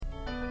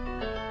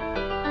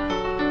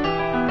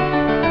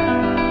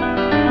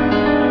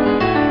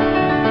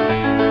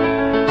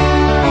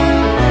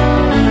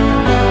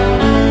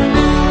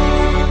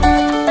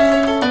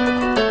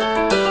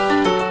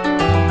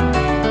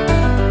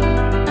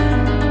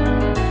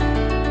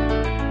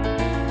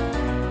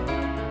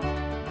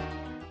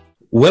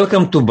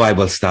Welcome to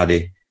Bible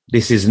Study.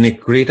 This is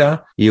Nick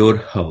Rita, your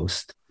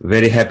host.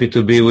 Very happy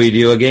to be with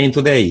you again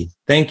today.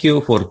 Thank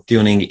you for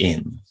tuning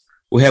in.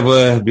 We have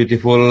a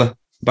beautiful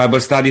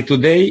Bible study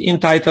today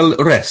entitled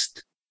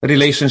Rest,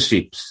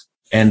 Relationships,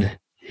 and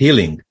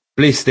Healing.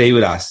 Please stay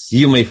with us.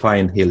 You may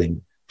find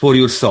healing for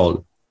your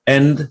soul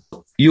and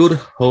your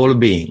whole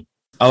being.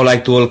 I would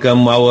like to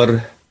welcome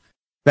our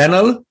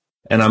panel,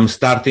 and I'm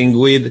starting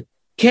with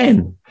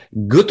Ken.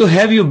 Good to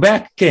have you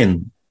back,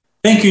 Ken.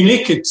 Thank you,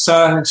 Nick. It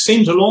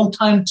seems a long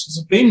time since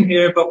I've been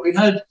here, but we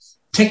had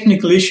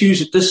technical issues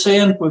at this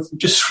end. We've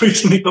just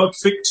recently got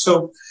fixed,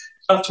 so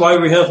that's why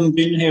we haven't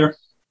been here.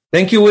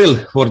 Thank you,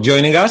 Will, for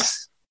joining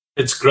us.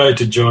 It's great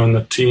to join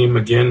the team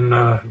again,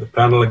 the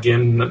panel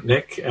again,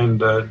 Nick,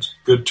 and it's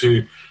good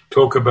to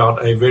talk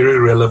about a very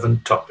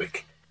relevant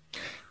topic.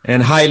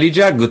 And hi,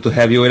 Lydia. Good to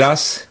have you with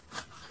us.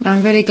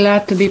 I'm very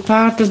glad to be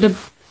part of the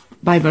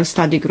Bible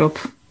study group.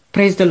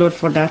 Praise the Lord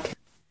for that.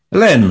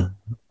 Len,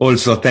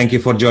 also thank you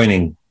for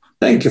joining.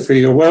 Thank you for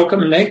your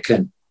welcome, Nick,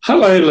 and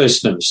hello,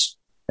 listeners.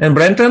 And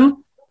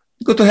Brenton,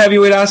 good to have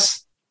you with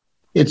us.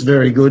 It's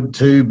very good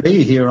to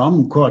be here.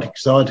 I'm quite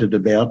excited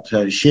about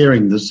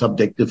sharing the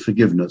subject of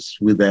forgiveness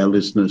with our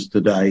listeners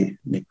today,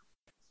 Nick.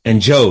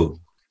 And Joe,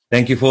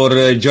 thank you for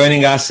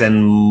joining us,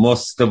 and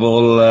most of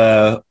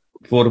all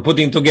for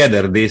putting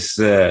together this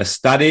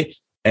study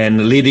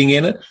and leading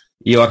in it.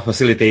 You are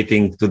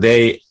facilitating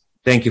today.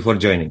 Thank you for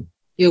joining.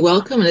 You're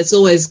welcome, and it's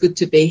always good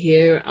to be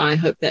here. I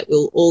hope that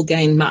we'll all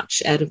gain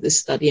much out of this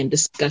study and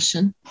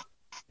discussion.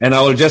 And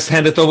I will just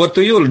hand it over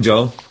to you,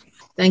 Joe.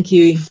 Thank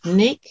you,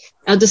 Nick.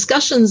 Our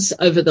discussions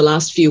over the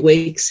last few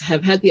weeks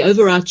have had the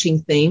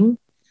overarching theme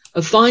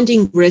of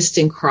finding rest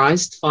in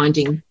Christ,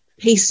 finding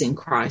peace in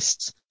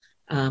Christ.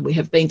 We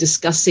have been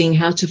discussing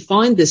how to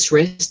find this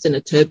rest in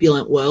a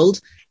turbulent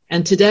world,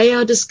 and today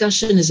our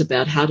discussion is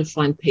about how to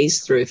find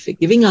peace through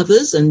forgiving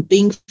others and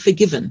being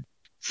forgiven,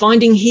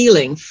 finding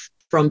healing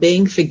from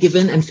being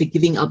forgiven and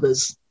forgiving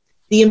others,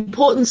 the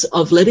importance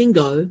of letting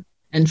go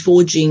and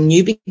forging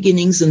new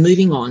beginnings and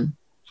moving on.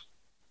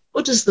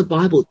 What does the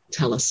Bible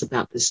tell us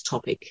about this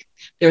topic?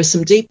 There are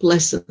some deep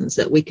lessons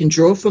that we can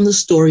draw from the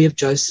story of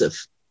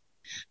Joseph.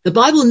 The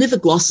Bible never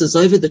glosses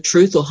over the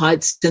truth or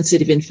hides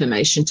sensitive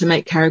information to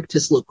make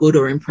characters look good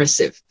or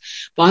impressive.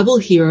 Bible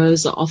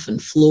heroes are often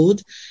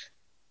flawed,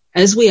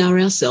 as we are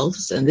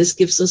ourselves, and this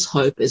gives us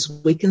hope as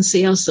we can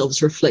see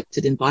ourselves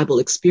reflected in Bible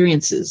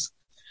experiences.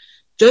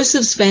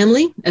 Joseph's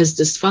family, as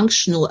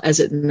dysfunctional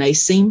as it may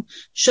seem,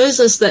 shows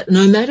us that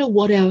no matter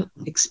what our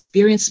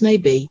experience may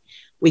be,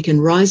 we can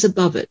rise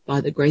above it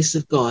by the grace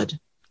of God.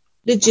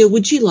 Lydia,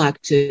 would you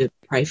like to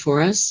pray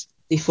for us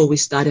before we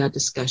start our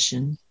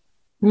discussion?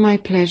 My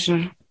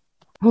pleasure.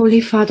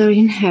 Holy Father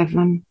in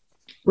heaven,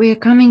 we are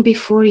coming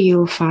before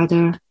you,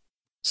 Father,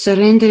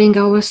 surrendering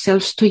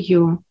ourselves to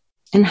you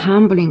and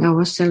humbling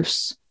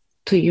ourselves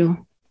to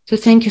you. So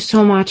thank you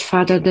so much,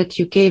 Father, that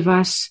you gave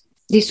us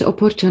this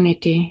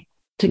opportunity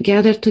to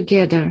gather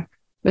together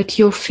at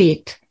your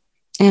feet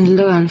and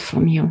learn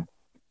from you.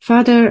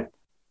 Father,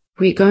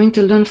 we're going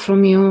to learn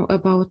from you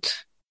about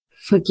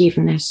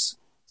forgiveness,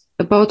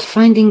 about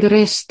finding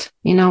rest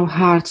in our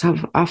hearts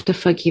after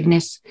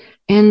forgiveness,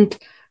 and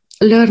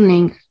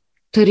learning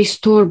to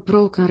restore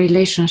broken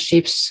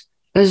relationships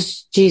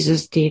as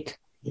Jesus did.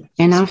 Yes.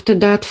 And after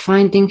that,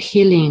 finding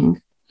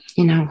healing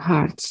in our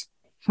hearts.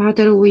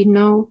 Father, we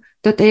know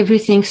that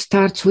everything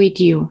starts with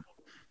you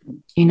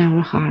in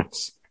our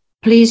hearts.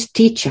 Please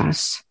teach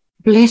us,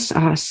 bless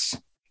us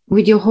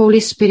with your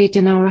Holy Spirit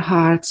in our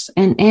hearts,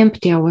 and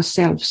empty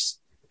ourselves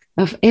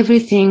of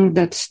everything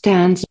that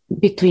stands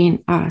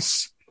between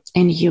us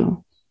and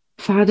you.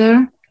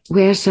 Father,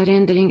 we are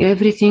surrendering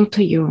everything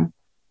to you.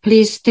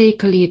 Please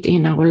take lead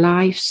in our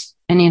lives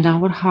and in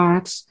our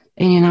hearts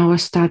and in our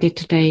study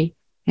today,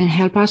 and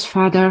help us,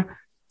 Father,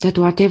 that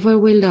whatever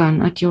we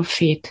learn at your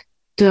feet,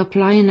 to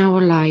apply in our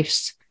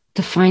lives,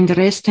 to find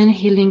rest and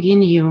healing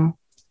in you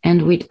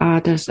and with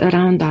others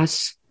around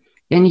us,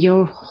 and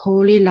your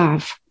holy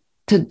love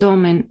to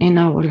dominate in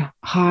our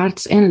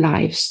hearts and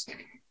lives,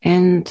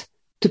 and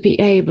to be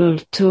able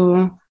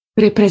to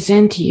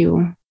represent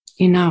you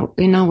in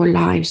our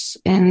lives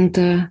and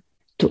to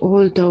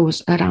all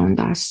those around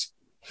us.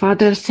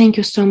 Father, thank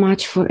you so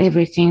much for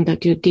everything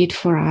that you did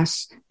for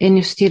us and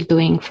you're still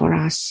doing for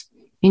us.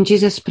 In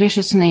Jesus'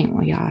 precious name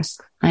we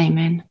ask.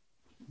 Amen.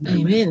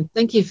 Amen.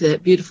 Thank you for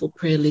that beautiful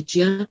prayer,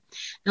 Lydia.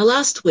 Now,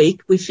 last week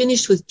we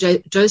finished with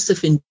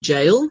Joseph in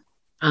jail.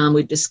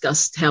 We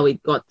discussed how he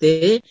got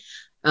there.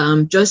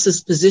 Joseph's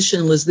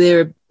position was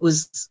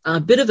a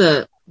bit of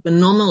an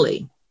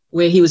anomaly,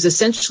 where he was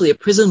essentially a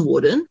prison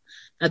warden,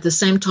 at the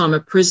same time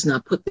a prisoner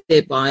put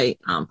there by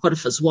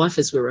Potiphar's wife,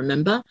 as we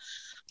remember.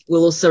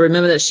 We'll also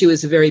remember that she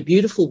was a very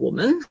beautiful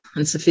woman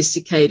and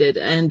sophisticated,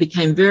 and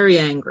became very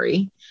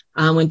angry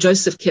when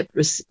Joseph kept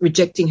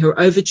rejecting her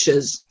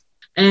overtures.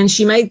 And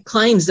she made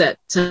claims that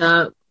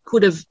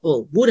could have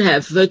or would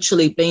have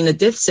virtually been a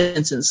death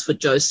sentence for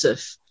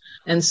Joseph.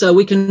 And so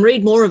we can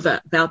read more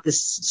about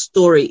this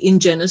story in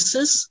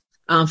Genesis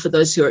for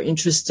those who are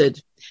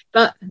interested.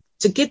 But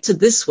to get to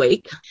this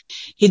week,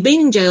 he'd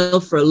been in jail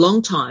for a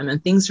long time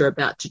and things are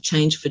about to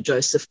change for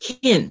Joseph.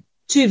 Ken,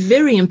 two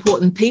very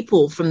important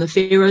people from the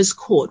Pharaoh's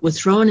court were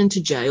thrown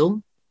into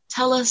jail.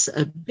 Tell us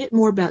a bit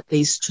more about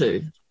these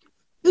two.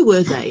 Who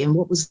were they and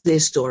what was their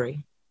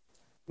story?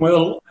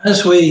 Well,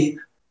 as we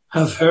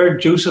have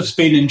heard, Joseph's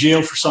been in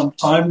jail for some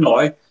time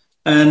now,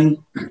 and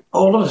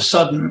all of a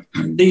sudden,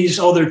 these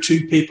other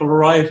two people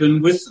arrive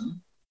in with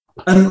them.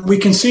 And we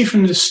can see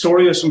from this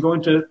story, as I'm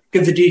going to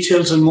give the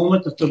details in a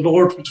moment, that the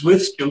Lord was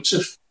with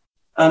Joseph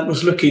and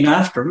was looking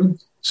after him.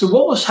 So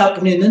what was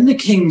happening in the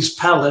king's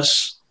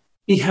palace,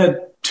 he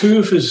had two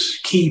of his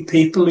key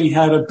people. He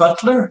had a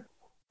butler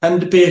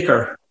and a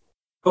baker.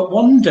 But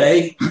one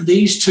day,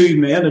 these two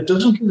men, it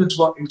doesn't give us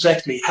what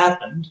exactly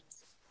happened,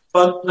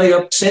 but they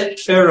upset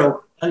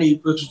Pharaoh, and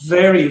he was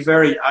very,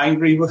 very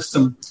angry with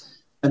them.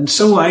 And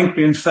so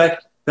angry, in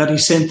fact, that he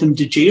sent them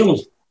to jail.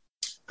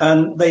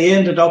 And they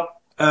ended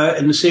up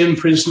in the same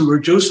prison where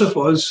Joseph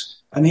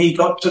was, and he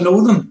got to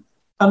know them.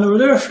 And they were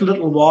there for a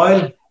little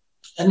while.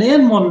 And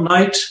then one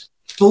night,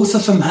 both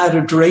of them had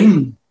a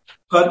dream,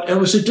 but it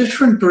was a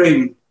different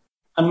dream.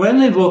 And when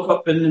they woke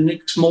up in the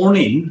next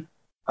morning,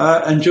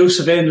 and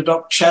Joseph ended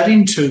up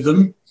chatting to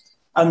them,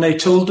 and they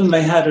told him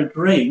they had a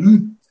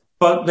dream,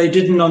 but they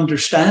didn't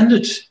understand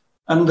it.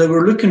 And they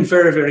were looking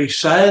very, very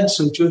sad.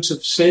 So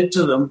Joseph said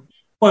to them,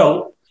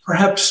 well,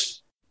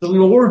 perhaps the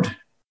Lord,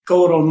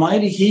 God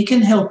Almighty, he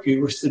can help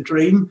you with the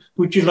dream.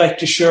 Would you like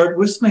to share it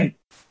with me?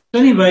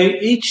 Anyway,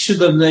 each of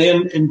them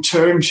then in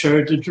turn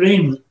shared the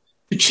dream.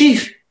 The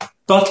chief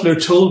butler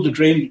told the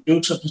dream to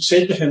Joseph and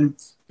said to him,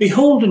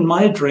 behold, in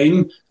my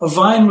dream, a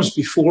vine was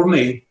before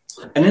me,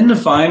 and in the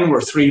vine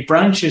were 3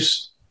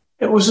 branches.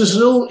 It was as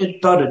though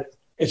it budded.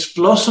 Its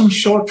blossoms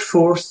shot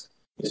forth,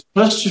 its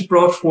clusters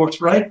brought forth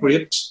ripe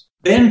grapes.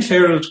 Then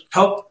Pharaoh's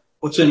cup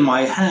was in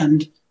my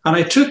hand, and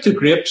I took the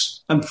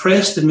grapes and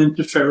pressed them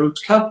into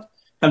Pharaoh's cup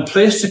and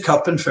placed the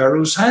cup in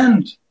Pharaoh's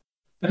hand.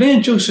 And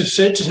then Joseph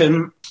said to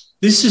him,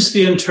 this is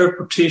the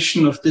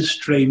interpretation of this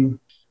dream.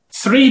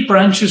 3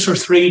 branches or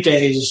 3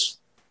 days.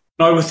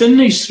 Now within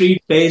these 3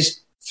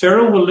 days,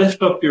 Pharaoh will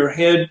lift up your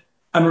head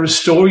and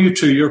restore you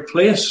to your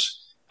place,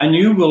 and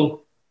you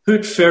will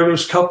put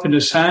Pharaoh's cup in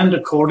his hand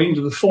according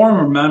to the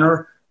former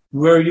manner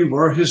where you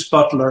were his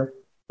butler.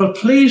 But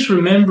please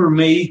remember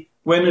me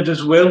when it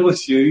is well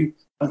with you,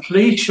 and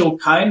please show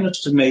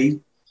kindness to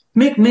me.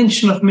 Make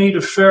mention of me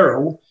to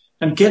Pharaoh,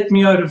 and get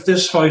me out of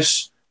this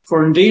house,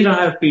 for indeed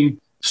I have been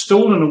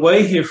stolen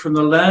away here from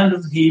the land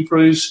of the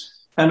Hebrews,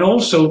 and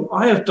also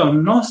I have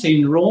done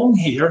nothing wrong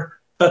here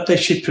that they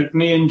should put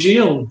me in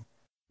jail.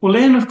 Well,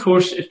 then, of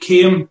course, it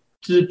came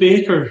to the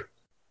baker,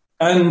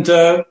 and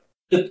the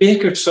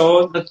baker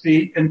saw that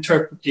the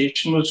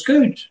interpretation was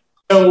good.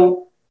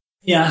 So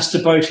he asked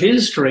about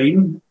his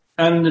dream,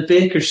 and the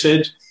baker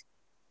said,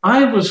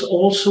 I was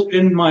also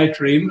in my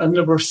dream, and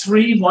there were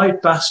 3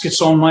 white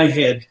baskets on my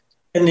head.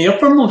 In the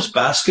uppermost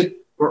basket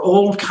were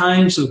all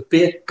kinds of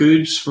baked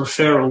goods for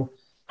Pharaoh,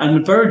 and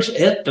the birds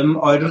ate them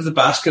out of the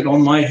basket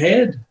on my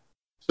head.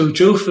 So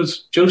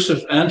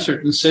Joseph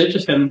answered and said to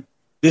him,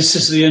 this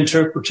is the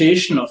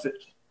interpretation of it.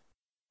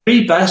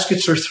 3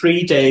 baskets or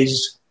 3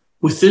 days.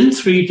 Within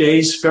 3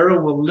 days,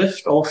 Pharaoh will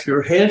lift off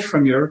your head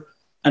from you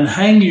and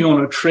hang you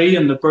on a tree,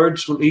 and the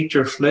birds will eat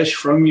your flesh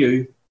from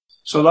you.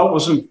 So that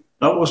wasn't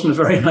a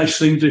very nice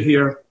thing to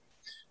hear.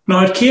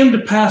 Now it came to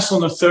pass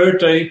on the 3rd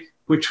day,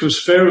 which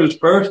was Pharaoh's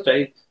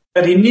birthday,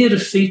 that he made a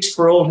feast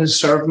for all his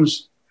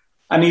servants,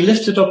 and he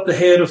lifted up the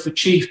head of the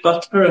chief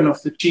butler and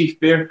of the chief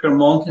baker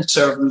among his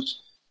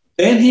servants.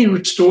 Then he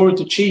restored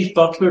the chief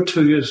butler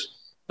to his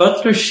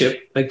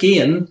butlership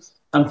again,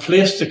 and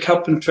placed the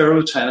cup in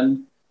Pharaoh's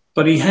hand.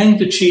 But he hanged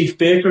the chief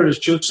baker as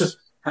Joseph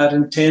had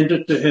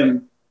intended to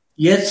him.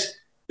 Yet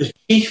the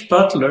chief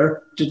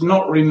butler did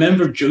not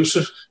remember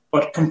Joseph,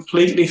 but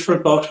completely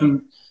forgot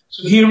him.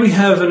 So here we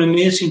have an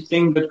amazing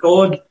thing that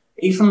God,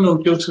 even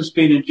though Joseph's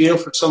been in jail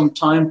for some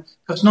time,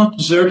 has not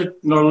deserted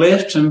nor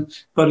left him,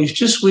 but he's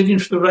just waiting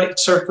for the right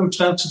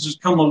circumstances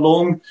to come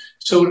along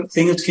so that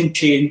things can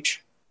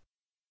change.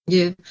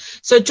 Yeah.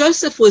 So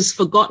Joseph was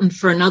forgotten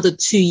for another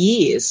 2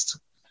 years.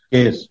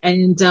 Yes.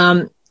 And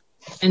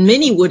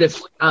many would have,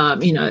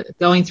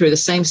 going through the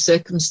same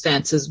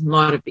circumstances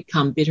might have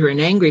become bitter and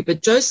angry.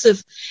 But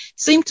Joseph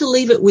seemed to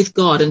leave it with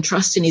God and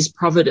trust in his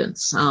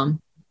providence.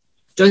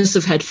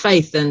 Joseph had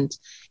faith, and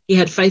he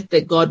had faith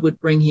that God would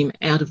bring him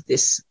out of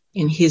this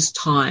in his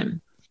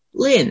time.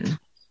 Len,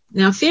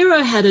 now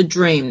Pharaoh had a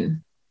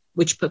dream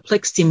which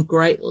perplexed him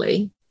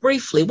greatly.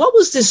 Briefly, what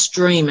was this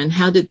dream and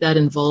how did that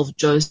involve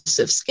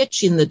Joseph?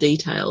 Sketch in the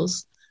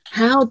details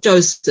how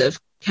Joseph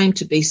came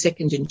to be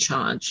second in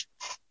charge.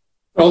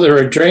 Well, there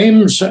are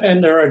dreams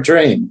and there are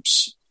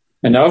dreams.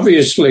 And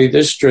obviously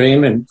this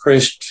dream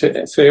impressed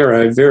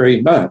Pharaoh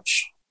very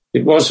much.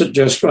 It wasn't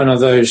just one of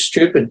those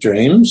stupid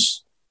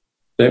dreams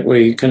that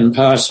we can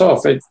pass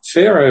off.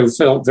 Pharaoh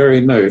felt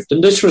very moved,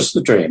 and this was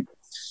the dream.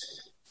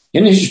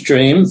 In his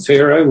dream,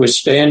 Pharaoh was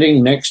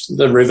standing next to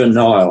the river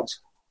Nile.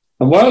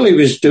 And while he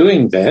was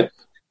doing that,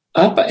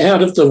 up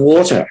out of the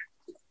water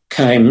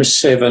came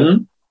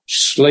 7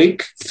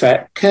 sleek,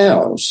 fat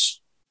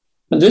cows.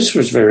 And this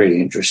was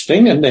very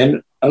interesting. And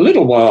then a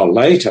little while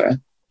later,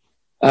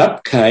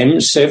 up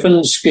came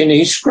 7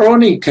 skinny,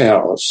 scrawny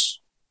cows.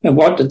 And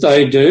what did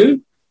they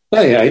do?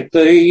 They ate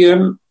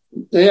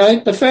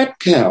the fat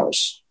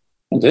cows.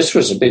 And this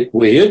was a bit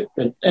weird.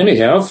 But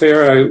anyhow,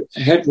 Pharaoh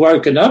had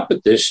woken up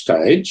at this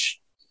stage,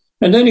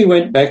 and then he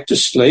went back to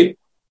sleep.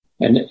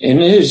 And in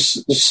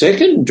his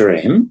second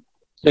dream,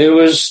 there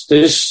was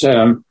this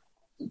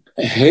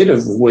head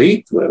of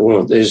wheat,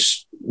 or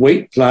this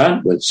wheat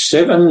plant with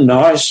 7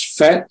 nice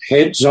fat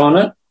heads on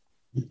it.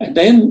 And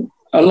then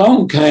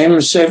along came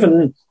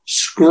 7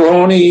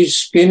 scrawny,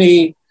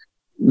 skinny,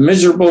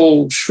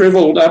 miserable,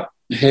 shriveled up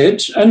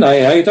heads, and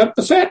they ate up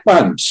the fat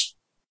ones.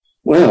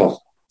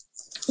 Well,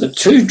 the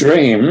 2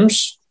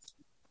 dreams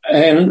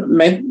and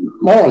meant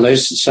more or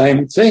less the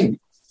same thing.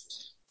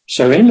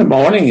 So in the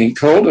morning, he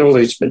called all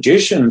these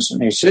magicians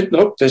and he said,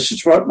 look, this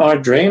is what my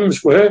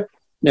dreams were.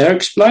 Now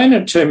explain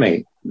it to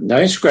me. And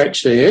they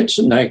scratched their heads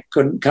and they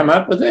couldn't come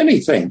up with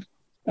anything.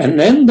 And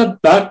then the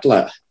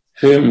butler,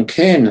 whom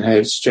Ken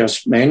has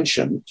just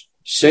mentioned,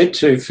 said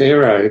to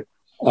Pharaoh,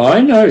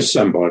 I know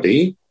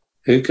somebody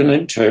who can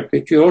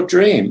interpret your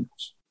dreams,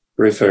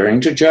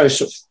 referring to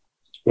Joseph.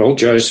 Well,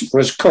 Joseph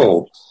was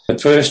called. At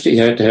first he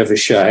had to have a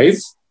shave.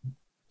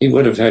 He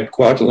would have had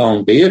quite a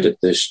long beard at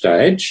this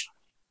stage,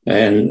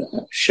 and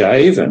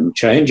shave and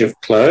change of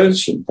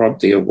clothes and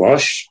probably a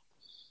wash.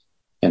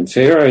 And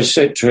Pharaoh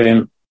said to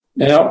him,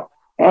 now,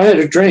 I had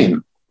a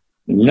dream.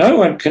 No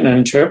one can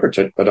interpret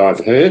it, but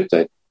I've heard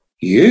that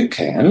you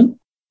can.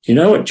 You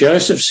know what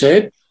Joseph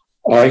said?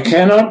 I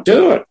cannot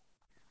do it.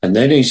 And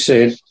then he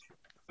said,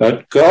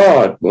 but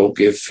God will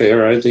give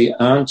Pharaoh the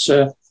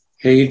answer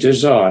he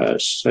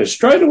desires. So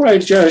straight away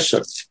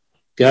Joseph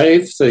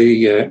gave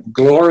the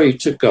glory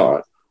to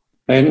God.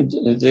 And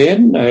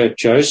then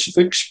Joseph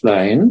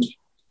explained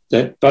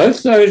that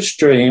both those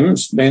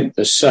dreams meant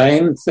the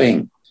same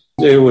thing.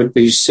 There would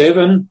be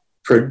 7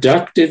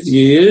 productive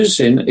years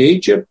in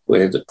Egypt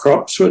where the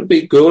crops would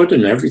be good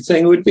and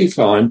everything would be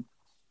fine.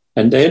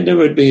 And then there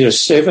would be a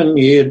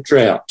 7-year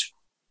drought,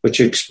 which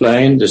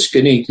explained the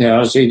skinny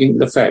cows eating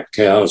the fat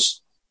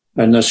cows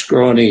and the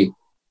scrawny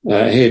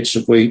heads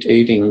of wheat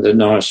eating the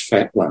nice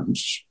fat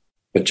ones.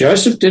 But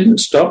Joseph didn't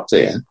stop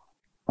there.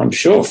 I'm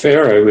sure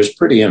Pharaoh was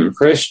pretty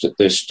impressed at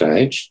this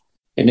stage.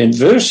 And in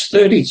verse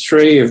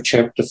 33 of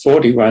chapter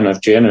 41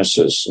 of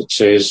Genesis, it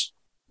says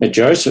that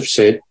Joseph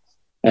said,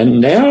 and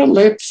now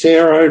let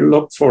Pharaoh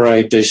look for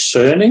a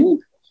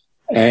discerning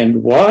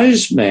and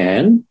wise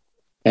man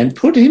and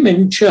put him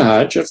in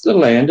charge of the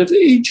land of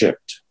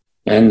Egypt.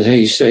 And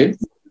he said,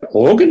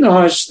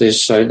 organize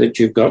this so that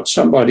you've got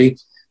somebody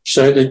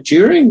so that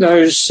during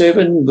those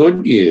 7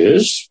 good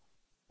years,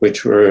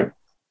 which were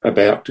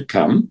about to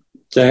come,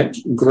 that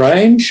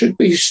grain should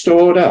be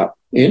stored up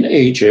in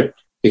Egypt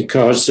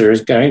because there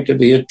is going to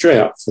be a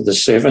drought for the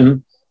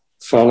 7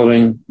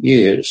 following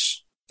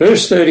years.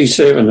 Verse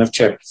 37 of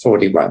chapter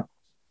 41.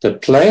 The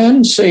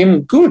plan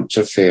seemed good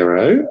to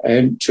Pharaoh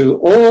and to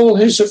all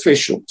his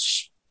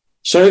officials.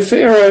 So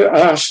Pharaoh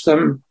asked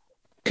them,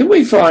 can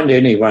we find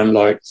anyone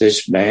like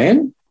this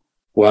man,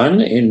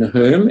 one in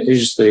whom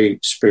is the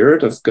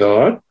Spirit of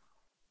God?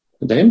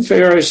 And then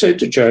Pharaoh said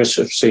to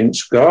Joseph,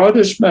 since God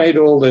has made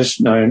all this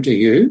known to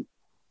you,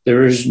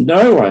 there is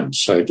no one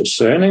so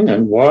discerning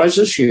and wise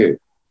as you.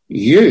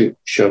 You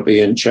shall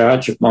be in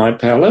charge of my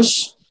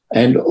palace,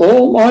 and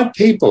all my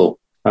people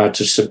are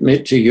to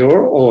submit to your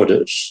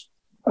orders.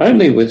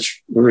 Only with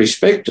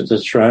respect to the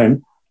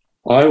throne,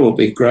 I will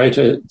be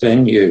greater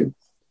than you.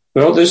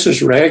 Well, this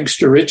is rags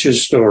to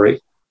riches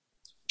story.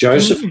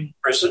 Joseph in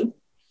prison.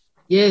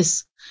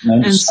 Yes.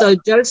 And so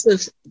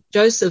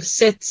Joseph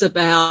sets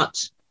about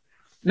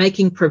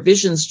making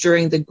provisions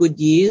during the good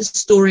years,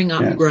 storing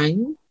up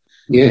grain.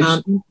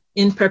 Yes.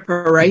 In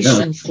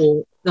preparation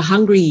for the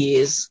hungry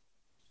years.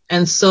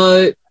 And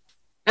so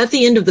at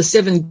the end of the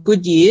 7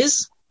 good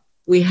years,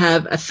 we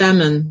have a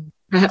famine,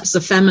 perhaps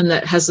a famine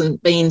that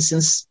hasn't been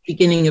since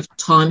beginning of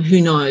time, who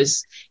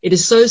knows. It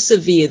is so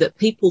severe that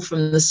people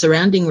from the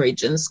surrounding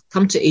regions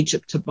come to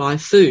Egypt to buy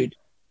food.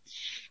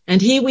 And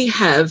here we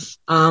have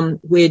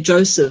where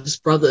Joseph's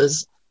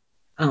brothers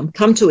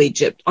come to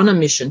Egypt on a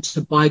mission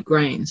to buy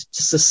grains,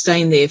 to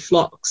sustain their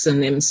flocks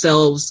and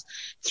themselves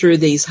through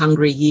these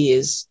hungry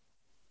years.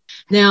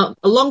 Now,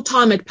 a long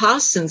time had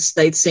passed since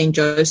they'd seen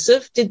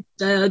Joseph.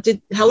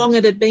 How long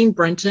had it been,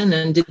 Brenton,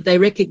 and did they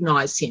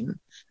recognise him?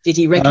 Did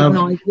he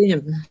recognise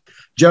them?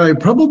 Joe,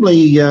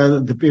 probably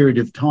the period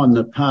of time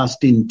that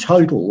passed in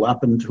total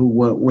up until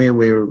where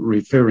we're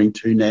referring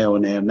to now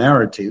in our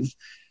narrative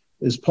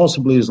is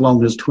possibly as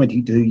long as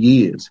 22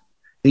 years.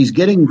 He's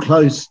getting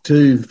close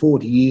to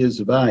 40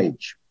 years of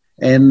age.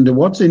 And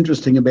what's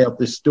interesting about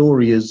this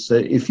story is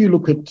if you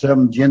look at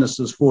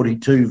Genesis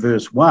 42,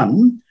 verse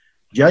 1,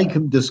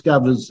 Jacob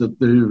discovers that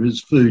there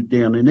is food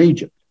down in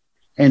Egypt.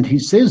 And he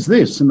says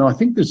this, and I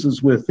think this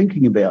is worth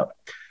thinking about.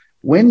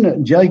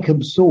 When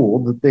Jacob saw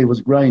that there was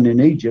grain in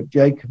Egypt,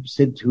 Jacob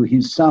said to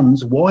his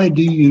sons, why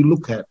do you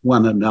look at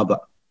one another?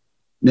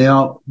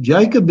 Now,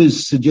 Jacob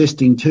is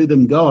suggesting to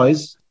them,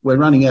 guys, we're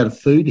running out of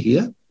food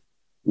here.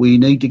 We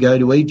need to go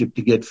to Egypt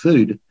to get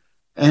food.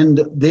 And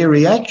their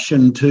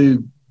reaction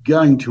to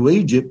going to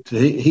Egypt,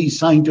 he's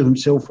saying to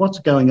himself, what's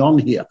going on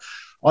here?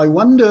 I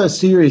wonder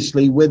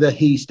seriously whether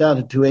he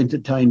started to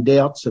entertain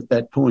doubts at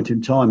that point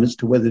in time as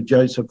to whether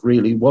Joseph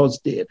really was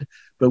dead,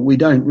 but we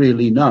don't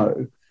really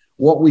know.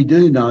 What we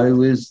do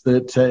know is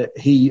that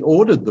he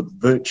ordered them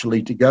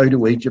virtually to go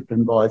to Egypt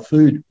and buy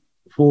food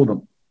for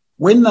them.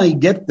 When they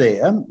get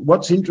there,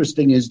 what's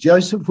interesting is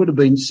Joseph would have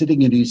been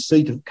sitting in his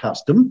seat of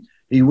custom.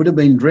 He would have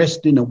been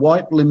dressed in a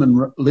white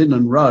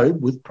linen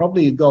robe with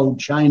probably a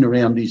gold chain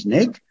around his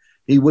neck.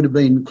 He would have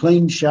been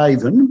clean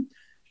shaven.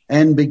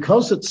 And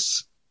because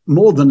it's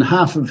more than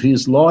half of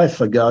his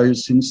life ago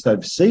since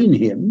they've seen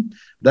him,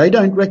 they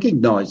don't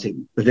recognise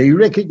him, but he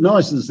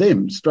recognises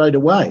them straight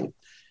away.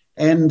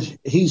 And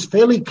he's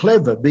fairly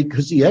clever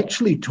because he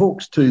actually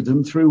talks to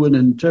them through an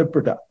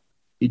interpreter.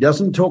 He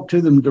doesn't talk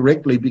to them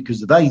directly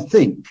because they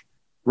think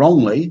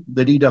wrongly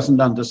that he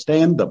doesn't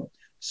understand them.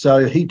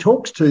 So he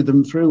talks to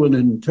them through an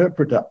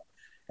interpreter.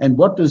 And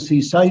what does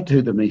he say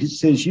to them? He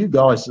says, you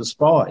guys are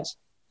spies.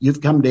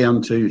 You've come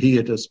down to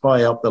here to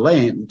spy out the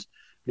land,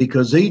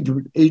 because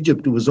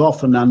Egypt was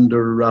often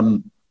under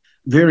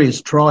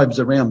various tribes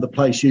around the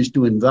place used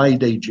to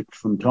invade Egypt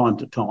from time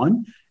to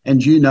time.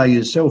 And you know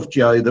yourself,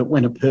 Joe, that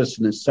when a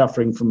person is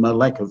suffering from a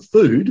lack of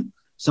food,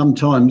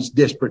 sometimes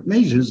desperate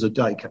measures are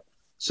taken.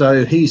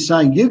 So he's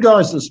saying, you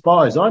guys are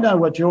spies. I know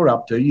what you're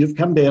up to. You've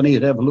come down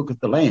here to have a look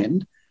at the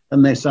land.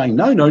 And they're saying,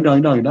 no,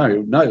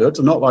 it's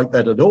not like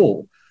that at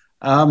all.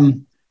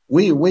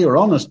 We are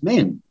honest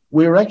men.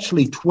 We're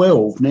actually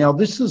 12. Now,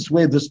 this is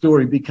where the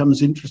story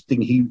becomes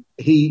interesting.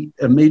 He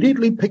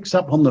immediately picks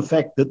up on the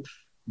fact that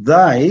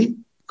they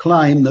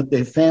claim that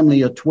their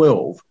family are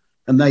 12,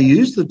 and they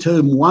use the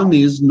term one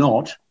is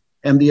not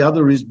and the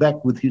other is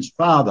back with his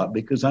father,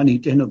 because only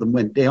 10 of them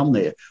went down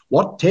there.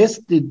 What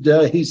test did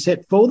he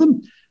set for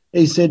them?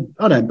 He said,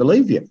 I don't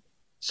believe you.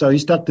 So he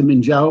stuck them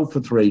in jail for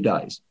 3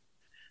 days.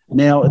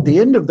 Now, at the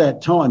end of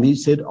that time, he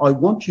said, I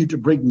want you to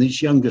bring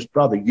this youngest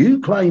brother. You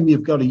claim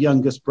you've got a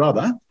youngest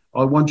brother.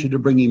 I want you to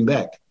bring him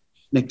back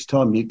next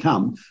time you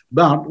come.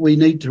 But we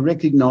need to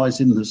recognise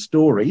in the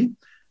story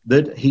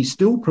that he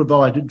still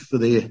provided for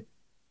their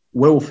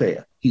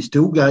welfare. He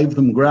still gave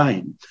them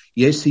grain.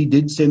 Yes, he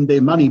did send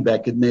their money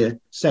back in their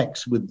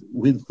sacks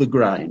with the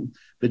grain,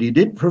 but he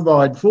did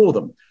provide for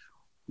them.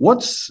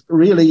 What's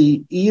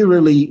really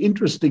eerily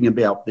interesting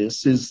about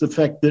this is the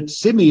fact that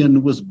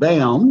Simeon was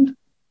bound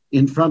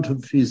in front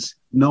of his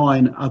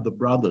 9 other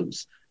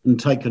brothers and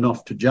taken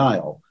off to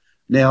jail.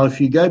 Now,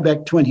 if you go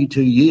back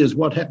 22 years,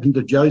 what happened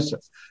to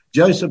Joseph?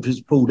 Joseph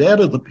is pulled out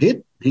of the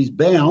pit, he's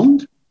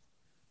bound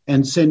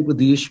and sent with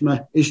the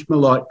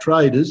Ishmaelite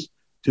traders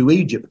to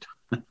Egypt.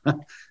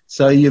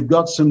 So you've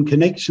got some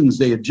connections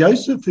there.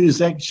 Joseph is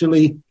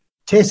actually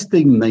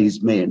testing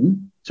these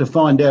men to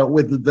find out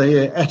whether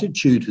their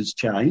attitude has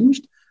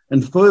changed,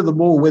 and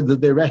furthermore, whether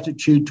their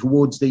attitude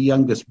towards their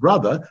youngest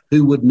brother,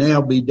 who would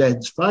now be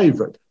Dad's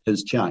favourite,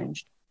 has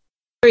changed.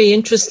 Very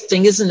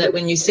interesting, isn't it,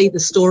 when you see the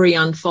story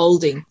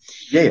unfolding?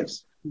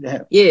 Yes.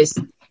 Yeah. Yes.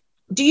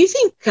 Do you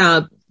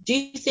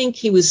think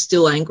he was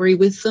still angry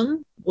with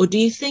them, or do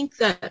you think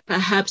that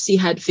perhaps he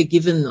had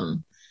forgiven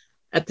them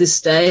at this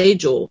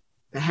stage, or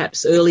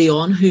perhaps early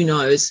on? Who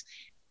knows?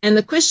 And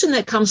the question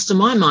that comes to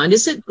my mind,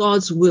 is it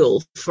God's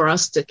will for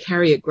us to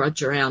carry a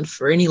grudge around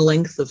for any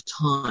length of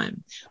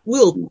time?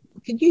 Will,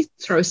 could you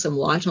throw some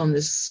light on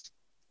this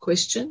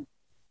question?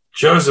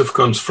 Joseph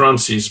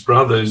confronts his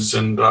brothers,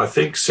 and I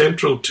think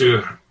central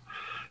to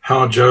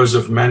how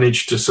Joseph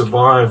managed to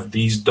survive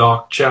these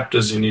dark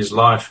chapters in his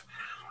life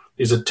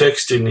is a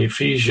text in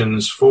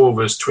Ephesians 4,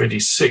 verse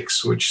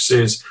 26, which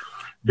says,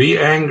 "Be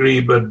angry,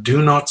 but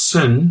do not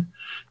sin.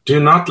 Do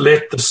not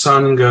let the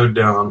sun go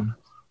down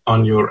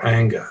on your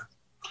anger."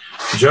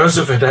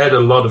 Joseph had had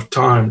a lot of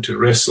time to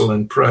wrestle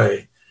and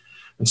pray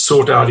and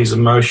sort out his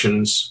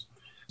emotions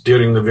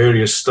during the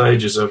various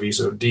stages of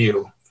his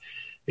ordeal.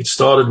 It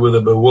started with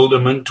a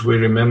bewilderment, we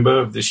remember,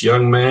 of this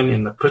young man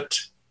in the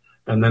pit,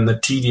 and then the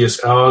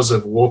tedious hours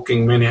of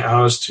walking many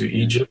hours to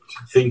Egypt,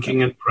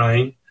 thinking and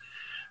praying,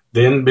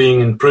 then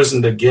being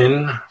imprisoned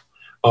again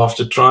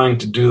after trying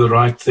to do the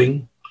right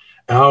thing.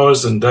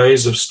 Hours and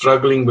days of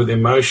struggling with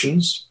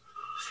emotions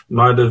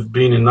might have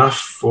been enough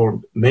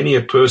for many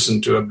a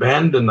person to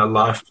abandon a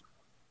life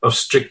of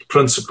strict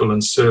principle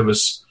and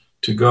service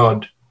to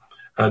God.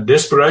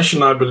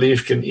 Desperation, I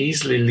believe, can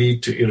easily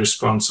lead to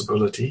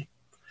irresponsibility.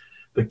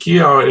 The key,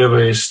 however,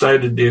 is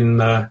stated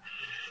in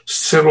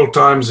several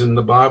times in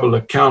the Bible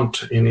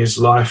account in his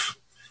life.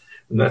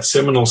 And that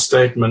seminal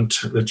statement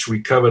that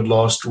we covered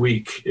last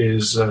week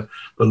is the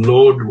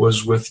Lord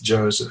was with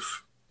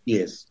Joseph.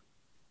 Yes.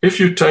 If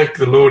you take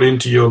the Lord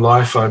into your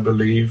life, I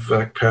believe,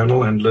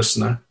 panel and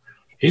listener,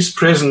 his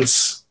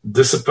presence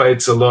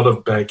dissipates a lot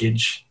of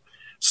baggage,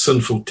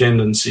 sinful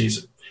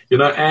tendencies. You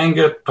know,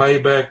 anger,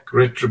 payback,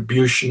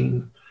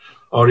 retribution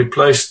are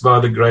replaced by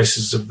the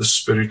graces of the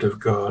Spirit of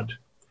God.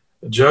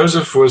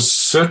 Joseph was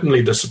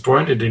certainly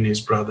disappointed in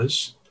his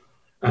brothers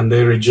and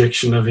their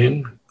rejection of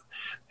him,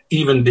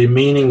 even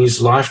demeaning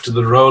his life to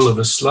the role of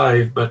a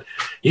slave, but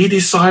he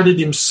decided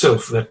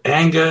himself that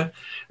anger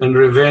and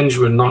revenge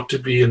were not to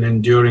be an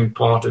enduring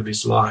part of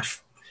his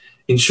life.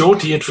 In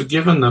short, he had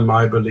forgiven them,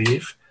 I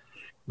believe.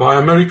 By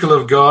a miracle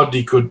of God,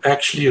 he could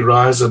actually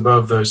rise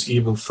above those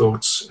evil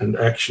thoughts and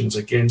actions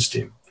against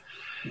him.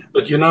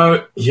 But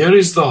here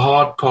is the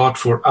hard part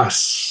for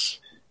us.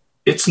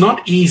 It's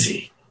not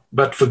easy,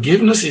 but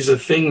forgiveness is a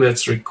thing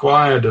that's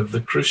required of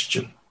the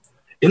Christian.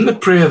 In the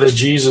prayer that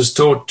Jesus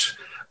taught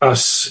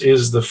us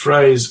is the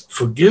phrase,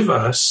 forgive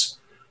us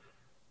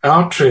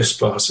our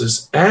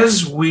trespasses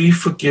as we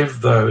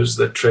forgive those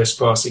that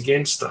trespass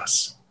against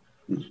us.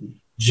 Mm-hmm.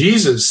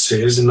 Jesus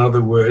says, in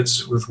other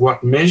words, with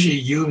what measure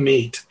you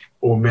meet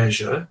or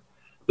measure,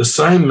 the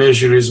same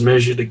measure is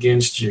measured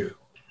against you.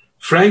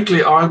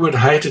 Frankly, I would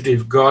hate it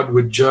if God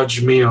would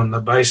judge me on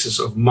the basis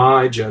of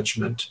my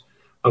judgment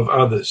of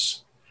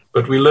others.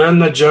 But we learn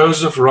that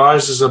Joseph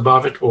rises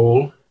above it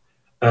all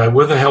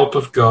with the help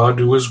of God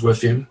who was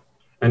with him,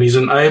 and he's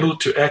enabled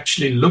to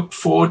actually look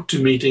forward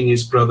to meeting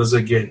his brothers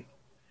again,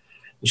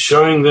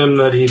 showing them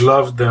that he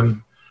loved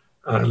them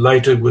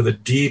later with a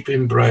deep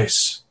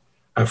embrace.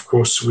 Of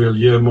course, we'll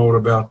hear more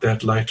about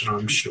that later,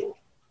 I'm sure.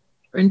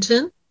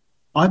 Brenton?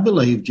 I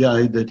believe,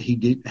 Joe, that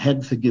he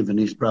had forgiven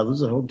his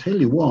brothers. I'll tell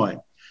you why.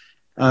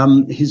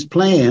 His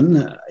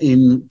plan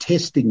in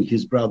testing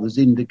his brothers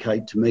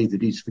indicate to me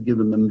that he's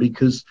forgiven them,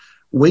 because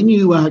when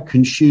you are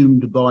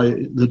consumed by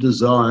the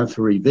desire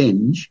for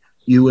revenge,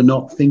 you are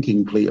not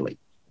thinking clearly,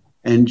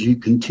 and you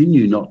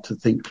continue not to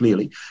think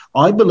clearly.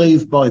 I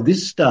believe by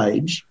this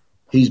stage,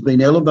 he's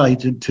been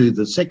elevated to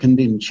the second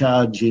in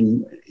charge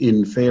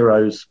in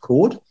Pharaoh's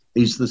court.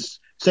 He's the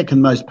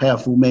second most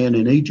powerful man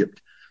in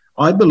Egypt.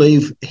 I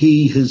believe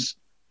he has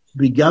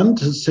begun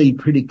to see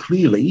pretty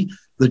clearly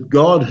that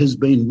God has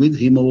been with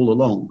him all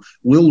along.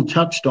 Will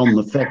touched on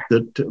the fact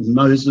that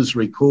Moses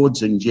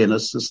records in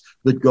Genesis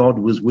that God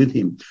was with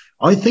him.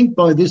 I think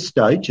by this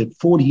stage, at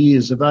 40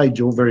 years of age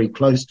or very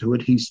close to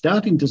it, he's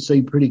starting to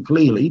see pretty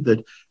clearly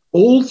that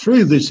all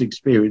through this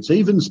experience,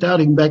 even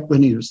starting back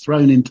when he was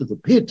thrown into the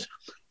pit,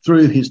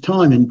 through his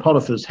time in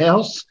Potiphar's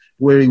house,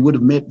 where he would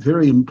have met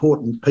very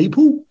important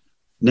people,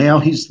 now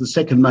he's the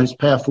second most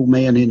powerful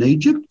man in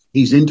Egypt.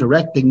 He's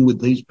interacting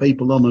with these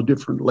people on a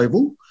different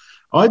level.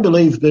 I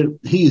believe that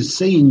he is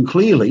seeing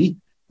clearly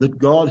that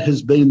God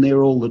has been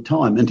there all the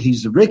time, and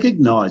he's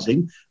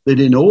recognizing that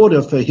in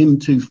order for him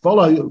to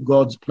follow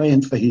God's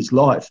plan for his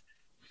life,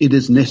 it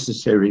is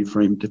necessary for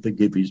him to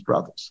forgive his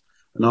brothers.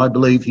 And I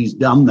believe he's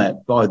done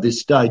that by this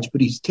stage,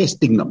 but he's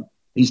testing them.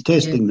 He's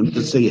testing them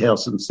to see how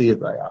sincere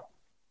they are.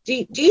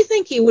 Do you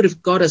think he would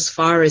have got as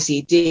far as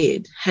he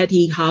did had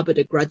he harboured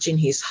a grudge in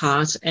his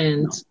heart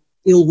and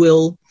ill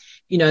will,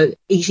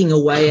 eating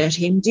away at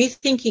him? Do you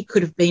think he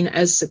could have been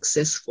as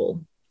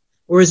successful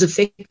or as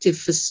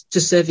effective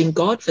to serving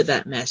God, for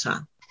that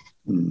matter?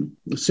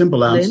 The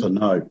simple answer, Len?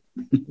 no.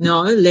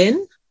 No,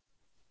 Len?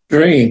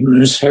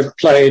 Dreams had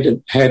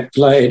played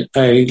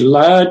a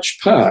large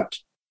part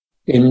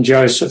in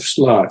Joseph's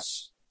life.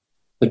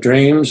 The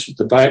dreams of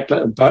the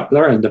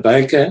butler and the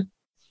baker,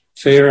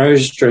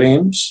 Pharaoh's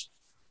dreams,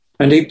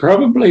 and he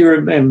probably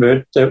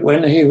remembered that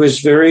when he was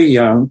very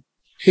young,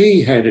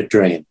 he had a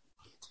dream.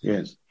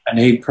 Yes. And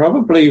he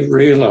probably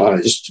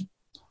realized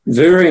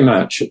very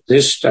much at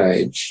this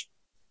stage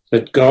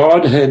that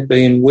God had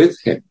been with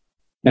him.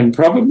 And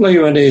probably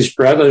when his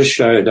brothers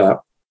showed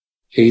up,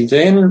 he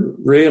then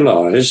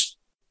realized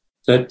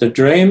that the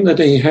dream that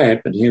he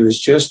had when he was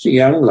just a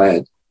young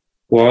lad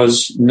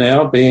was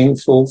now being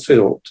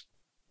fulfilled.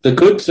 The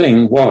good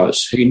thing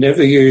was he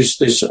never used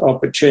this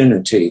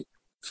opportunity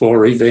for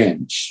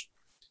revenge.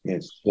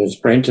 Yes. As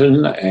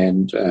Brenton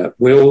and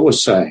Will were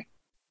saying,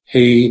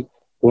 he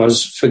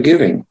was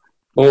forgiving.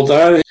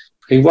 Although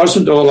he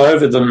wasn't all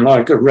over them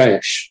like a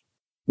rash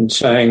and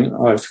saying,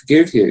 I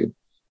forgive you,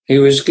 he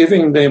was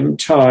giving them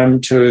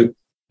time to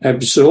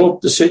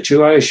absorb the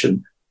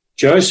situation.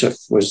 Joseph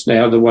was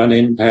now the one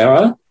in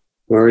power,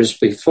 whereas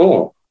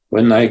before,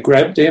 when they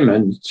grabbed him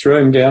and threw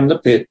him down the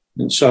pit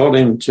and sold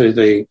him to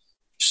the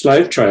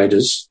slave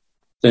traders,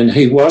 then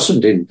he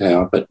wasn't in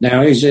power, but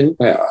now he's in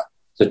power.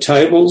 The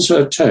tables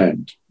are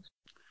turned.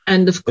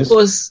 And of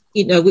course,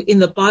 in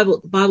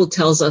the Bible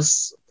tells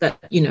us that,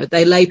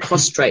 they lay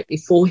prostrate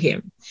before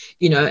him,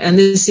 and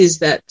this is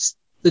that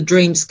the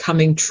dream's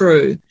coming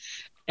true.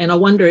 And I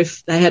wonder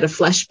if they had a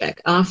flashback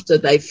after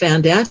they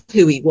found out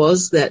who he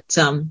was, that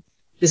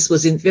this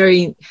was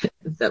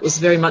that was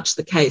very much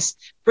the case.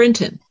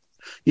 Brenton.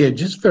 Yeah,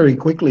 just very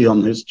quickly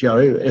on this, Joe,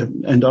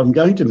 and I'm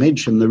going to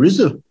mention there is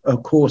a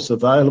course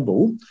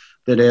available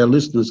that our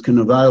listeners can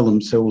avail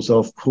themselves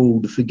of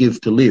called Forgive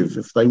to Live.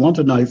 If they want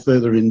to know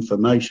further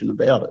information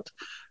about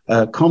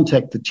it,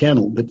 contact the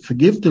channel. But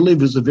Forgive to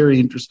Live is a very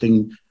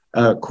interesting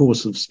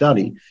course of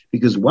study,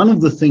 because one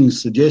of the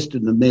things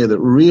suggested in there that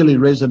really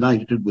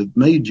resonated with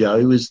me,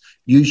 Joe, is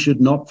you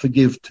should not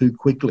forgive too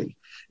quickly.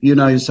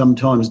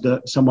 Sometimes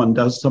someone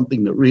does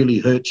something that really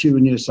hurts you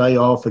and you say,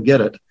 oh,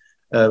 forget it.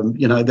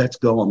 That's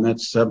gone.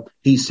 That's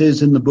he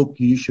says in the book,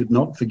 you should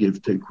not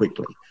forgive too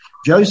quickly.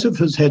 Joseph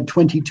has had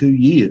 22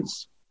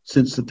 years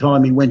since the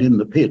time he went in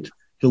the pit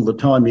till the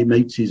time he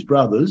meets his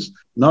brothers,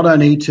 not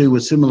only to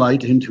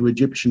assimilate into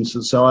Egyptian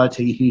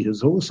society, he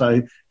has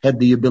also had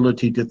the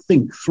ability to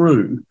think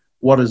through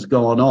what has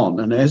gone on.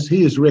 And as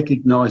he has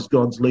recognised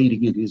God's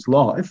leading in his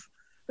life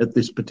at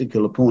this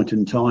particular point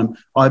in time,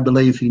 I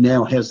believe he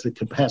now has the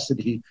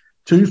capacity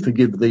to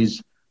forgive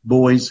these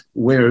boys,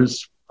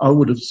 whereas I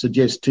would have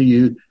suggested to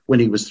you when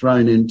he was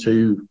thrown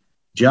into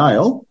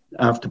jail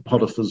after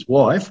Potiphar's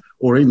wife,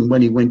 or even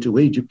when he went to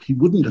Egypt, he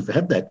wouldn't have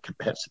had that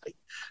capacity.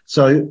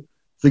 So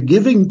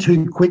forgiving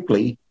too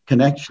quickly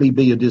can actually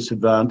be a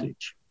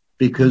disadvantage,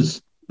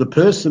 because the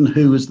person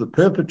who is the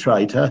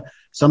perpetrator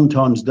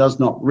sometimes does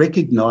not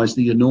recognise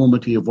the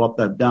enormity of what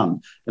they've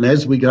done. And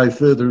as we go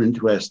further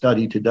into our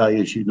study today,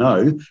 as you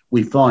know,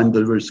 we find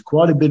there is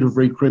quite a bit of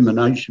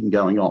recrimination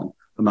going on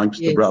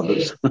amongst the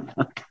brothers.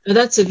 Now,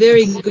 that's a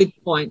very good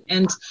point.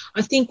 And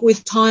I think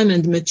with time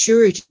and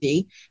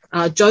maturity,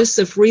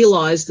 Joseph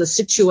realised the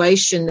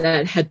situation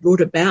that had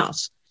brought about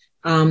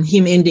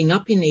him ending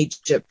up in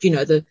Egypt.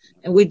 And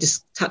we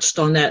just touched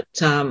on that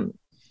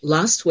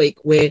last week,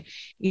 where,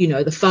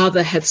 the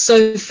father had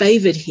so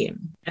favoured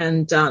him.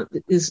 And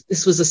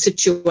this was a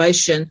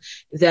situation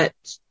that,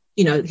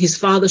 his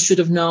father should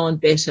have known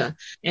better,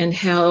 and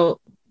how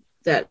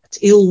that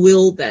ill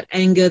will, that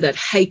anger, that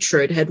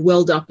hatred had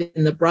welled up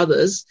in the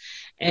brothers.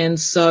 And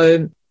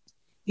so,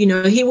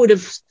 he would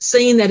have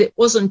seen that it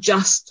wasn't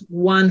just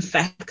one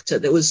factor.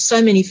 There was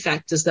so many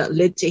factors that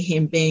led to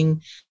him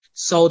being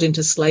sold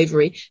into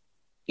slavery,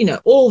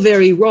 all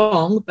very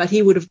wrong, but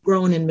he would have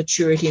grown in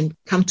maturity and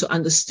come to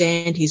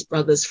understand his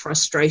brother's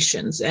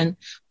frustrations. And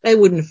they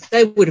would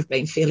have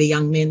been fairly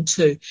young men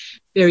too,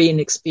 very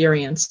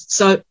inexperienced.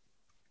 So,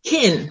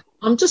 Ken,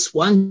 I'm just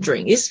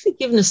wondering, is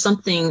forgiveness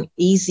something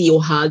easy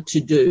or hard to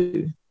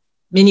do?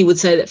 Many would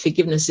say that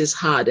forgiveness is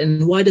hard.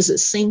 And why does it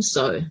seem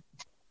so?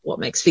 What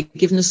makes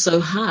forgiveness so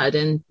hard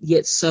and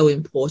yet so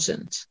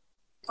important?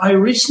 I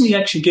recently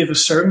actually gave a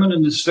sermon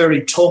on this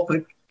very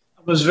topic.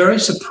 I was very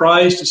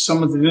surprised at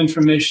some of the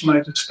information I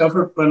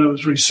discovered when I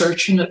was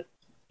researching it.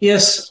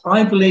 Yes,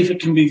 I believe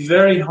it can be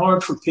very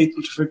hard for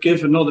people to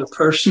forgive another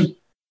person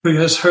who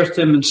has hurt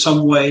them in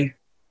some way.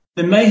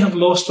 They may have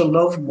lost a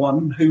loved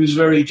one who is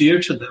very dear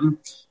to them,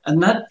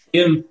 and that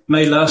pain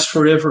may last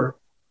forever.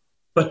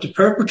 But the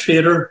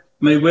perpetrator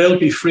may well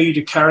be free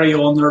to carry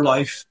on their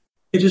life.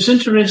 It is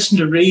interesting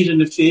to read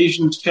in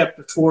Ephesians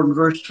chapter 4 and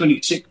verse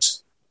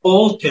 26.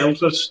 Paul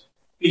tells us,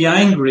 be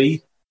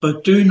angry,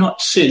 but do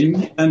not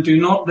sin, and do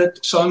not let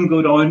the sun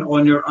go down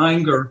on your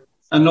anger.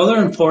 Another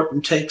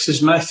important text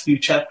is Matthew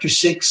chapter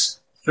 6,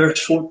 verse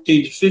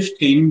 14 to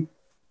 15.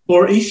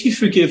 For if you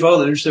forgive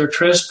others their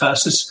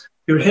trespasses,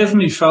 your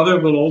heavenly Father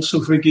will also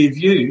forgive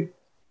you.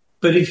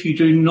 But if you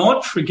do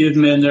not forgive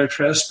men their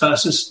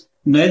trespasses,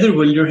 neither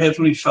will your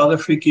heavenly Father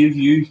forgive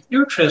you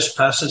your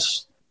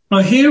trespasses. Now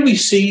here we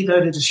see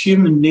that it is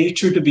human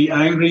nature to be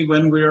angry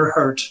when we are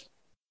hurt,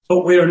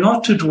 but we are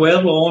not to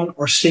dwell on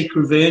or seek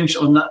revenge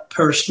on that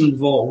person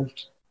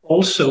involved.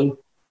 Also,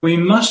 we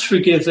must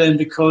forgive them,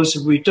 because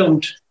if we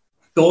don't,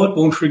 God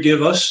won't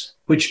forgive us,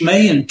 which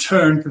may in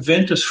turn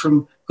prevent us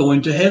from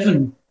going to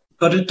heaven.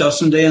 But it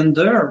doesn't end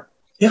there.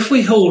 If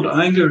we hold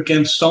anger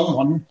against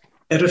someone,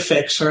 it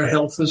affects our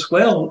health as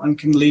well and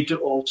can lead to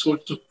all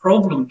sorts of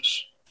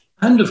problems.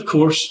 And of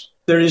course,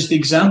 there is the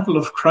example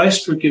of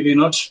Christ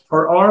forgiving us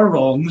for our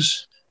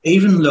wrongs,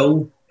 even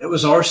though it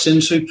was our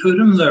sins who put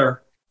him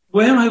there.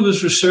 When I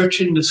was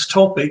researching this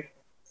topic,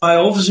 I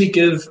obviously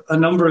give a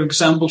number of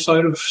examples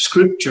out of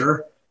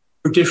Scripture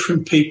for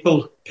different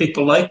people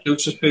like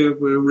Joseph who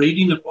we're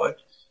reading about,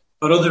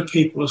 but other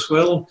people as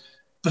well.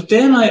 But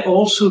then I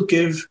also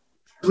give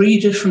 3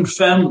 different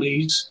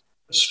families,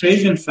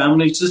 Australian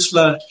families this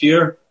last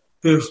year,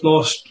 who have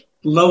lost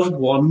loved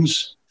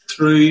ones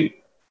through,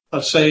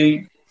 let's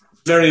say,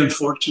 very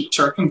unfortunate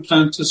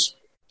circumstances.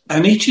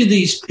 And each of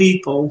these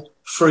people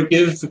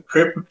forgive the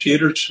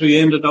perpetrators who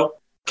ended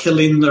up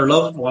killing their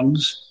loved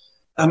ones.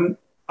 And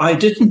I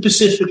didn't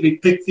specifically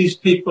pick these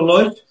people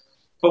out,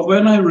 but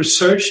when I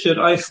researched it,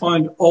 I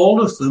found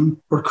all of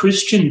them were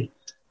Christian.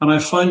 And I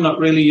find that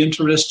really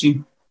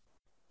interesting.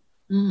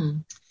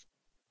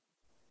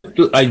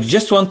 I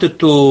just wanted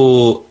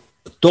to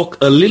talk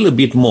a little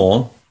bit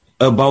more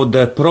about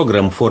the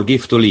program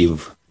Forgive to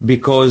Live,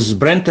 because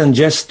Brenton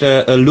just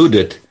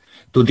alluded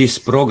to this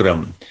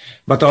program.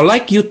 But I'd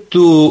like you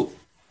to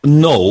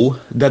know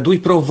that we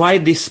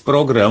provide this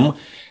program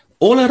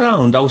all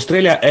around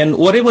Australia, and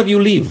wherever you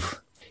live.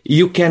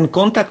 You can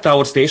contact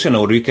our station,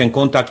 or you can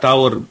contact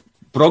our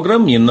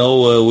program.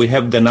 We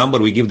have the number,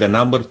 we give the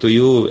number to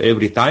you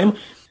every time,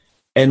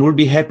 and we'll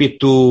be happy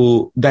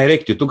to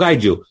direct you, to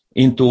guide you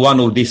into one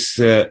of these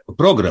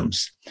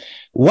programs.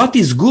 What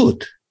is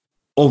good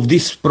of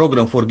this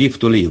program Forgive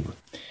to Live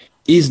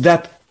is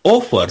that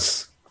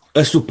offers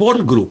a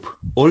support group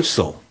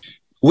also.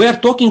 We are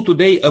talking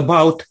today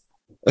about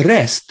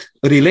rest,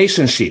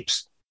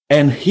 relationships,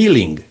 and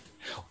healing.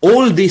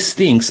 All these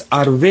things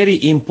are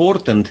very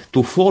important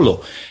to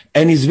follow.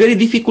 And it's very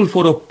difficult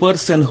for a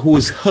person who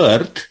is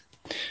hurt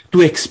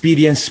to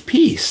experience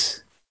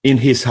peace in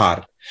his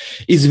heart.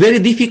 It's very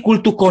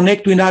difficult to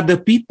connect with other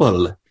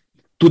people,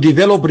 to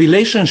develop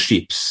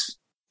relationships.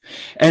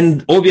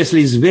 And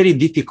obviously, it's very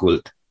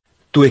difficult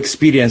to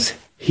experience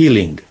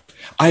healing.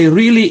 I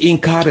really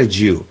encourage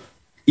you,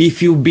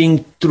 if you've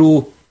been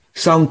through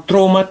some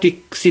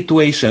traumatic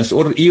situations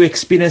or you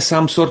experience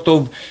some sort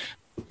of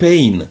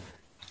pain,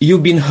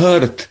 you've been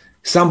hurt,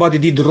 somebody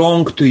did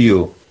wrong to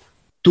you,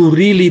 to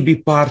really be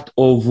part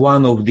of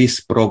one of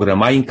these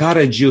programs. I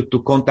encourage you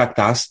to contact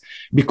us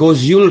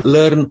because you'll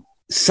learn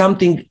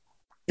something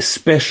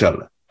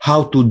special,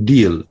 how to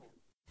deal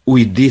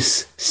with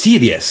this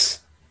serious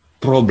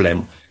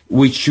problem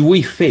which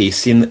we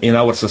face in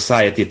our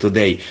society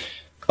today.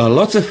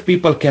 Lots of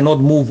people cannot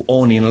move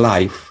on in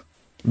life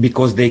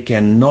because they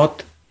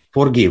cannot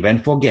forgive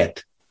and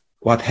forget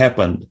what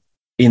happened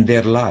in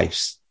their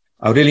lives.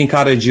 I really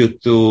encourage you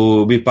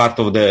to be part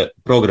of the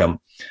program.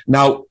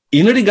 Now,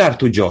 in regard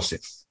to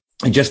Joseph,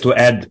 just to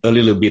add a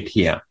little bit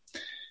here,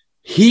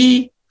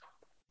 he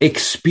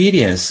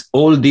experienced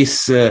all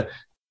these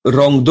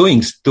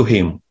wrongdoings to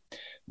him,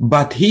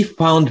 but he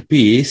found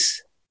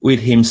peace with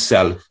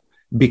himself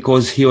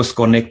because he was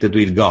connected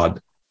with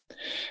God.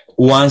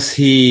 Once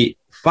he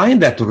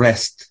found that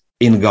rest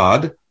in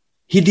God,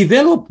 he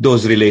developed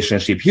those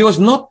relationships.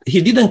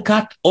 He didn't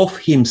cut off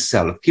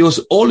himself. He was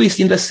always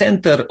in the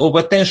center of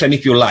attention,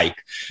 if you like.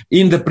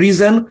 In the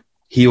prison,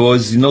 he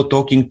was,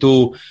 talking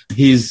to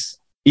his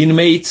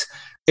inmates.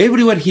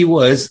 Everywhere he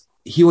was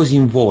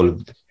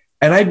involved.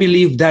 And I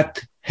believe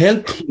that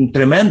helped him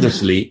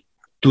tremendously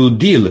to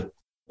deal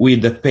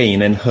with the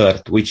pain and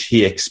hurt which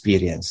he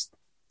experienced.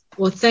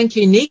 Well, thank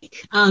you,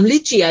 Nick.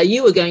 Lygia,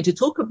 you were going to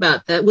talk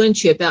about that,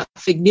 weren't you, about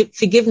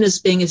forgiveness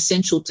being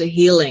essential to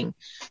healing.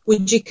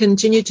 Would you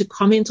continue to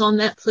comment on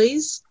that,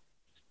 please?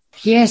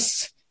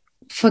 Yes,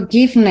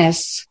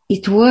 forgiveness,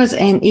 it was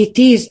and it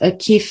is a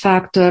key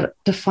factor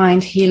to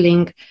find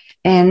healing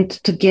and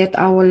to get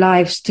our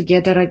lives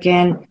together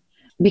again.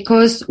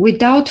 Because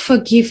without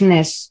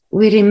forgiveness,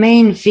 we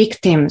remain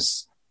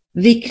victims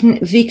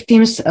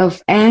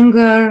of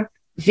anger,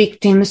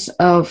 victims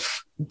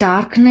of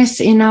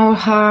darkness in our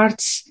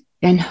hearts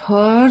and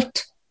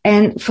hurt.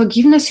 And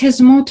forgiveness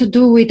has more to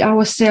do with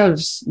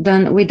ourselves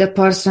than with the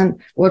person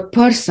or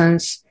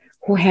persons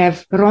who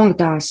have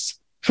wronged us.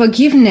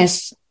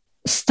 Forgiveness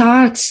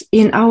starts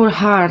in our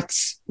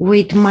hearts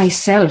with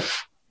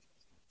myself.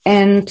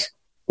 And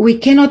we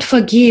cannot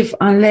forgive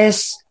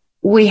unless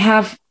we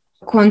have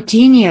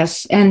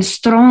continuous and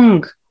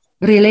strong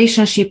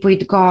relationship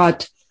with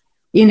God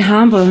in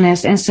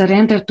humbleness and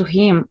surrender to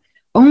Him.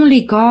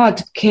 Only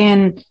God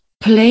can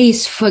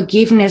place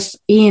forgiveness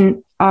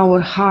in our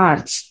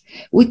hearts.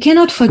 We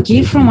cannot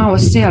forgive from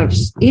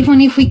ourselves,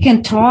 even if we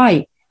can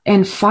try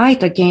and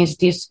fight against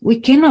this. We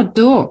cannot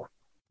do.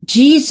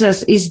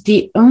 Jesus is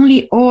the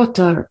only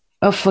author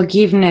of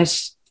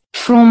forgiveness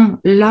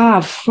from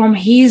love, from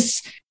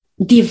His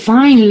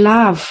divine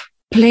love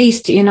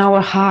placed in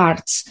our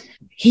hearts.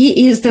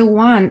 He is the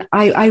one.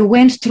 I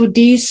went through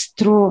this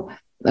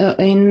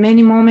in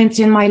many moments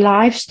in my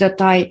life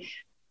that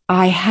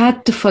I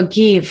had to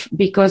forgive,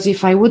 because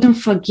if I wouldn't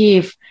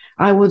forgive,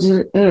 I would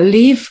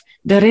live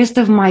the rest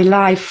of my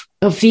life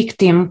a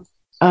victim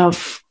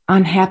of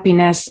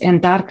unhappiness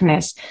and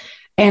darkness.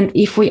 And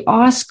if we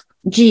ask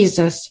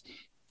Jesus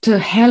to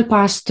help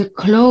us to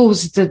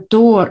close the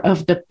door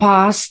of the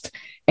past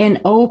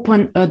and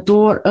open a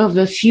door of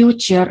the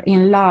future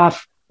in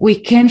love, we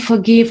can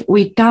forgive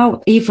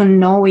without even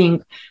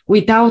knowing,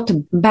 without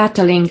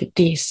battling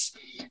this.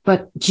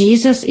 But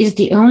Jesus is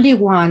the only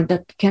one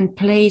that can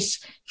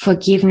place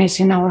forgiveness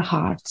in our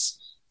hearts.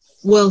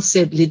 Well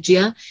said,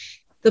 Lygia.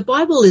 The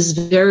Bible is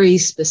very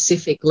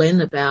specific,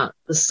 Len, about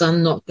the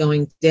sun not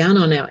going down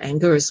on our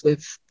anger, as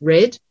we've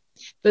read.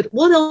 But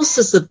what else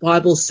does the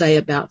Bible say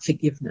about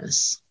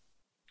forgiveness?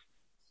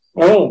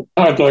 Well,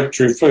 I'd like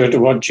to refer to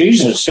what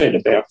Jesus said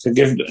about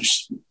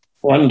forgiveness.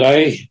 One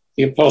day,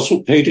 the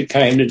Apostle Peter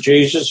came to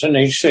Jesus and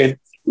he said,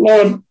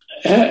 Lord,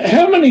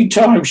 how many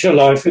times shall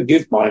I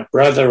forgive my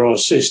brother or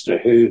sister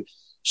who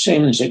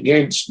sins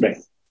against me?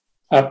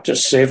 Up to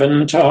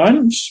 7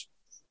 times?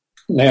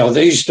 Now,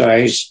 these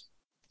days,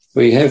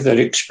 we have that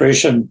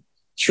expression,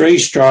 3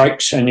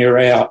 strikes and you're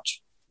out.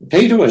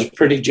 Peter was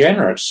pretty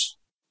generous.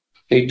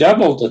 He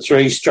doubled the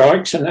 3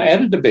 strikes and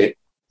added a bit.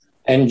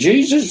 And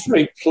Jesus'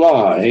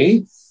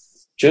 reply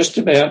just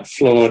about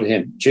floored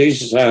him.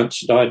 Jesus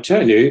answered, I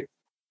tell you,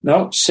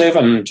 not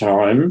 7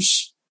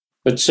 times,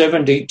 but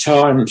 70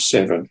 times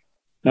 7.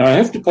 Now, I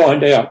have to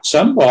point out,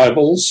 some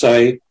Bibles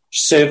say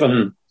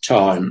 7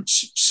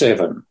 times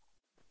 7.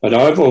 But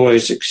I've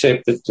always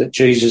accepted that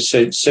Jesus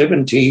said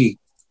 70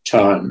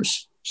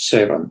 times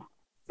 7,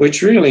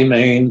 which really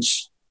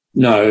means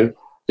no,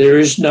 there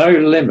is no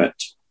limit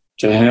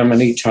to how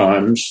many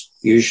times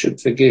you should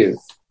forgive.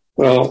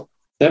 Well,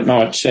 that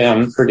might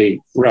sound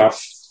pretty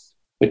rough,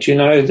 but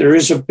there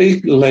is a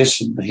big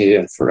lesson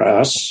here for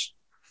us.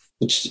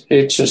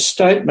 It's a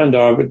statement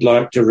I would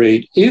like to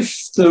read.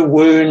 If the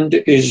wound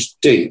is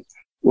deep,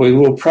 we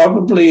will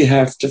probably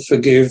have to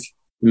forgive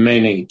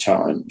many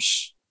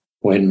times.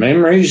 When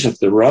memories of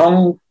the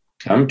wrong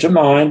come to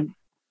mind,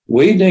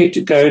 we need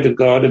to go to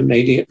God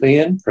immediately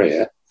in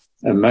prayer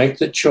and make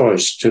the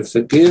choice to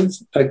forgive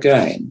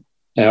again.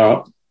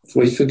 Now, if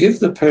we forgive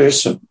the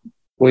person,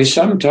 we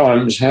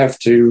sometimes have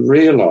to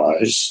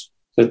realize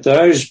that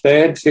those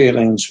bad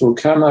feelings will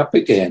come up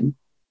again,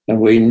 and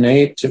we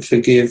need to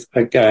forgive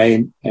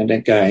again and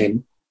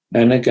again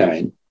and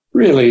again,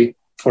 really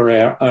for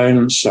our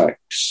own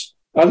sakes.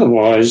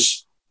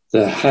 Otherwise,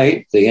 the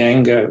hate, the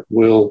anger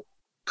will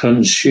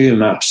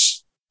consume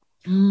us.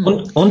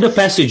 On the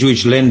passage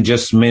which Len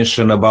just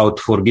mentioned about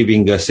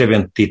forgiving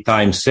 70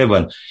 times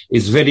 7,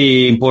 it's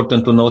very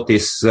important to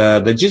notice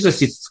that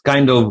Jesus is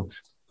kind of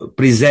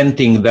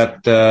presenting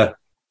that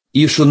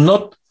you should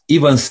not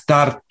even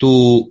start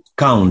to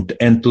count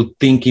and to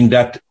think in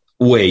that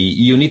way.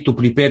 You need to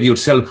prepare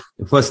yourself,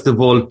 first of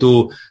all,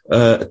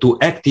 to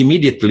act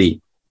immediately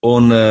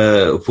on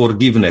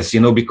forgiveness,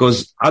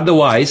 because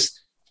otherwise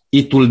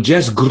it will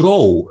just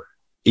grow,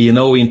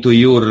 into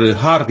your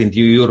heart, into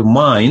your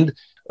mind.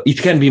 It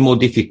can be more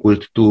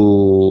difficult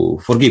to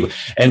forgive.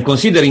 And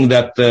considering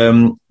that,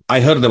 I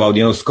heard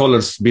about,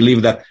 scholars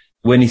believe that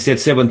when he said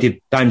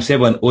 70 times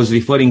 7 was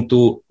referring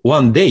to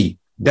one day.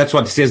 That's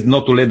what it says,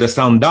 not to let the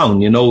sun down,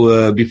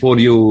 before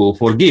you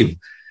forgive.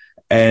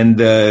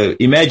 And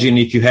imagine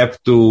if you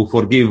have to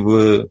forgive,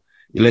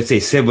 let's say,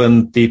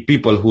 70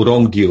 people who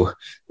wronged you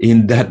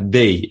in that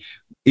day.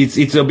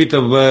 It's a bit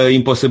of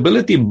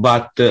impossibility,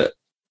 but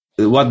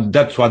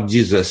that's what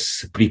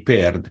Jesus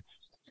prepared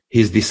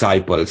his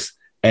disciples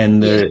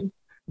and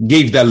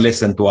gave that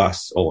lesson to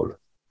us all.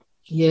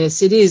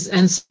 Yes, it is.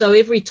 And so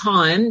every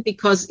time,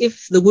 because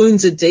if the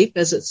wounds are deep,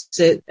 as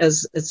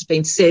it's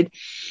been said,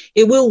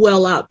 it will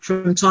well up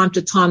from time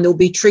to time. There'll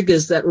be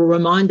triggers that will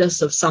remind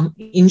us of some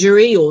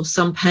injury or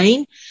some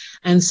pain.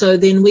 And so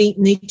then we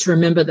need to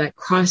remember that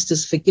Christ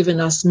has forgiven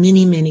us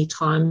many, many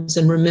times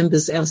and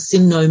remembers our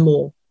sin no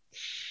more.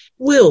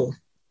 Will,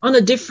 on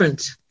a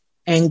different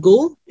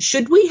angle,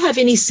 should we have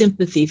any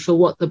sympathy for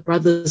what the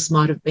brothers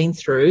might have been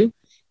through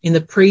in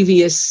the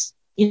previous,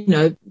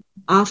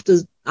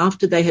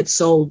 after they had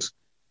sold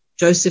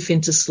Joseph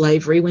into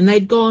slavery, when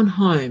they'd gone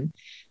home?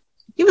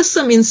 Give us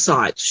some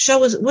insight.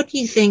 Show us, what do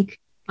you think,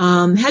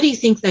 how do you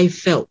think they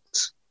felt?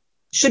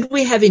 Should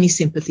we have any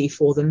sympathy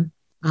for them?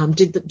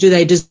 Do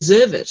they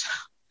deserve it?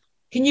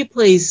 Can you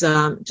please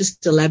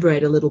just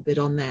elaborate a little bit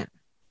on that?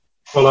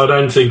 Well, I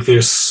don't think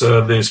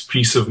there's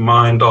peace of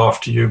mind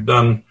after you've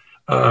done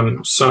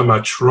so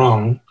much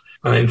wrong.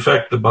 In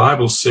fact, the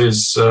Bible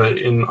says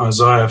in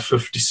Isaiah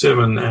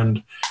 57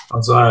 and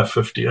Isaiah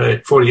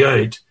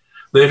 48,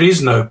 there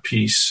is no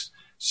peace,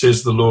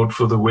 says the Lord,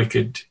 for the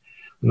wicked.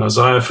 In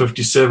Isaiah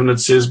 57 it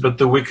says, but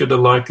the wicked are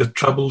like a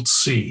troubled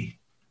sea,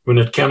 when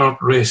it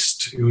cannot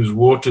rest, whose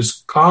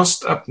waters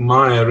cast up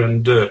mire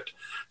and dirt,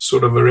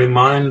 sort of a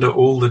reminder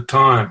all the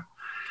time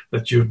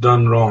that you've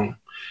done wrong.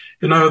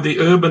 The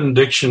Urban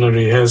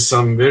Dictionary has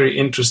some very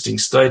interesting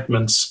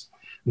statements,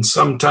 and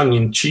some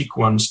tongue-in-cheek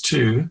ones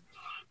too,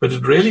 but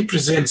it really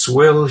presents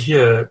well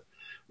here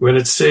when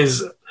it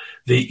says,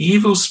 the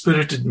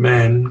evil-spirited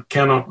man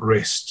cannot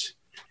rest.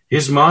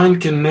 His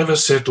mind can never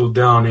settle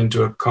down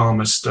into a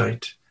calmer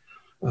state.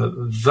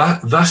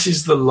 Thus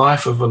is the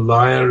life of a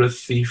liar, a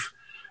thief,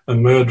 a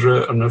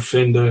murderer, an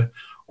offender,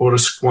 or a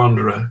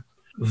squanderer.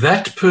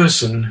 That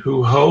person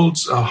who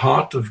holds a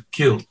heart of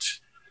guilt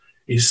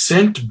is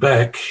sent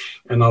back,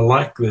 and I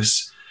like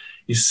this,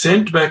 is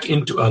sent back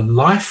into a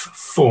life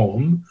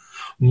form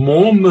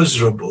more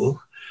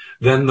miserable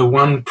than the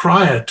one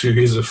prior to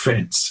his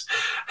offense.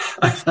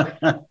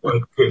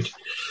 Quite good.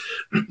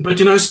 But,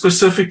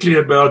 specifically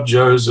about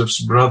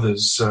Joseph's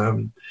brothers,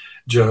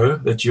 Joe,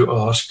 that you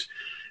asked,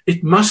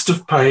 it must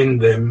have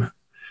pained them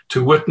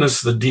to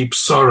witness the deep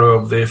sorrow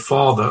of their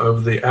father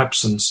over the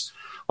absence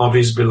of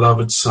his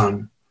beloved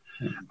son,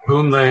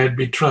 whom they had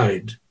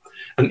betrayed.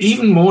 And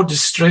even more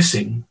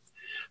distressing,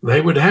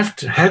 they would have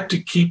had to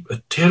keep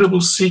a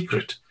terrible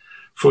secret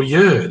for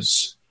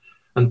years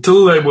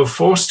until they were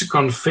forced to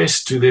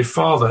confess to their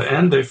father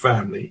and their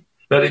family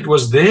that it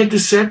was their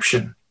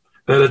deception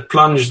that had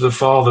plunged the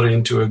father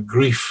into a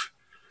grief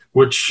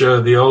which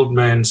the old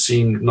man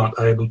seemed not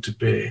able to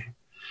bear.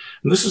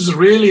 And this is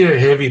really a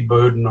heavy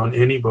burden on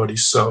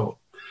anybody's soul.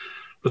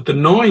 But the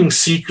gnawing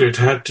secret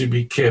had to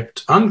be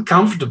kept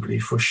uncomfortably,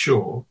 for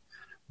sure.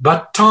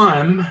 But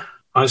time,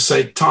 I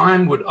say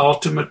time, would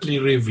ultimately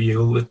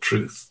reveal the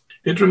truth.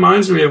 It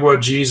reminds me of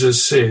what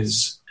Jesus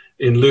says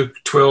in Luke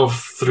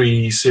 12:3.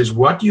 He says,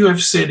 what you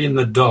have said in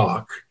the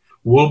dark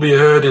will be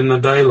heard in the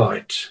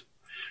daylight.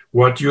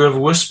 What you have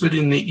whispered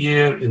in the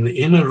ear in the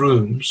inner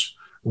rooms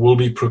will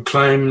be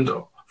proclaimed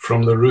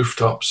from the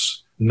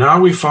rooftops. Now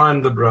we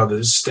find the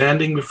brothers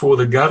standing before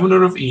the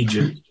governor of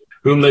Egypt,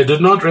 whom they did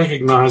not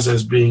recognize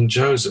as being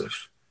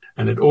Joseph.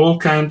 And it all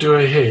came to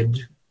a head,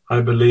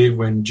 I believe,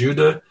 when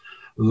Judah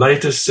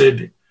later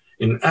said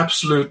in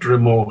absolute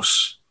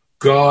remorse,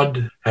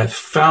 God hath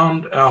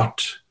found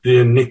out the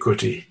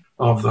iniquity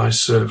of thy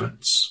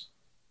servants.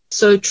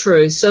 So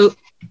true. So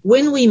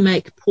when we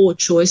make poor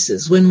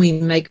choices, when we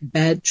make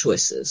bad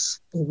choices,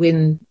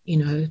 when,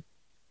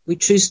 we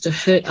choose to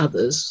hurt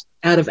others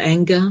out of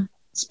anger,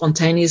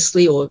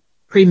 spontaneously or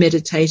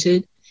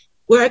premeditated,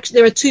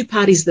 there are two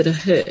parties that are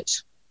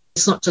hurt.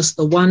 It's not just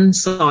the one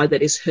side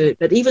that is hurt,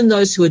 but even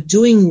those who are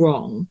doing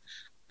wrong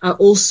are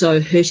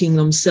also hurting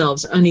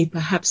themselves, only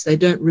perhaps they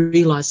don't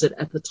realize it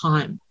at the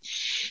time.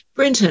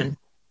 Brenton,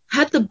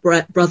 had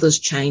the brothers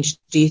changed,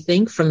 do you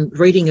think, from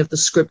reading of the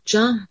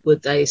scripture? Were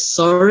they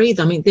sorry?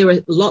 I mean, there are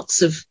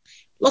lots of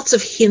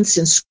hints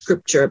in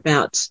scripture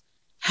about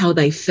how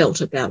they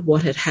felt about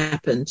what had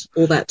happened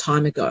all that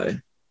time ago.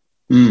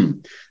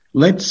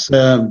 Let's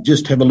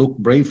just have a look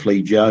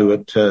briefly, Joe,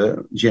 at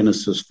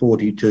Genesis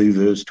 42,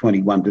 verse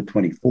 21 to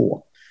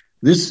 24.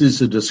 This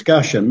is a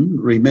discussion,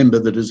 remember,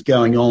 that is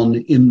going on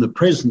in the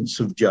presence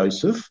of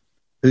Joseph,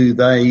 who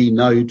they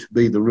know to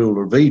be the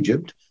ruler of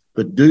Egypt,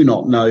 but do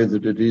not know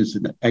that it is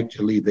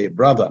actually their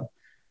brother.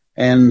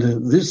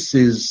 And this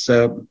is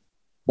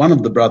one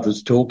of the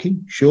brothers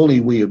talking.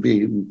 Surely we are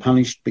being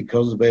punished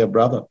because of our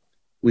brother.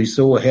 We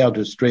saw how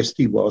distressed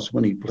he was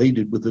when he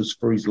pleaded with us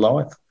for his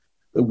life,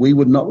 but we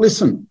would not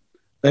listen.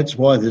 That's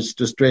why this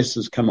distress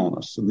has come on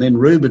us. And then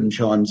Reuben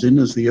chimes in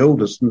as the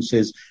eldest and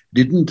says,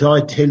 didn't I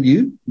tell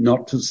you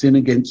not to sin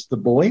against the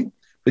boy?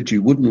 But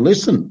you wouldn't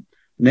listen.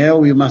 Now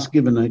we must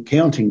give an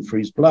accounting for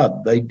his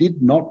blood. They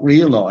did not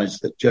realize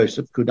that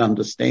Joseph could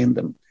understand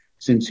them,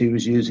 since he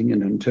was using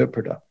an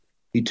interpreter.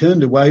 He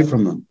turned away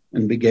from them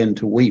and began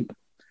to weep,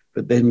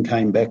 but then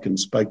came back and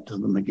spoke to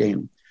them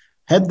again.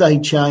 Had they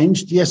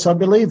changed? Yes, I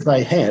believe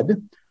they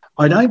had.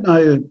 I don't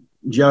know,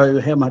 Joe,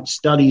 how much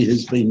study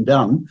has been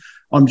done.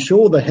 I'm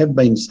sure there have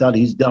been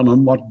studies done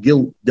on what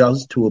guilt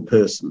does to a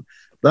person.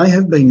 They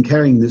have been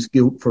carrying this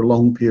guilt for a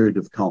long period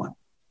of time.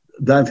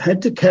 They've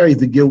had to carry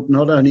the guilt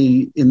not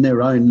only in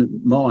their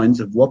own minds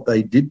of what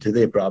they did to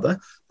their brother,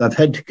 they've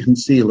had to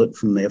conceal it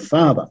from their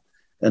father.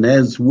 And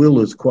as Will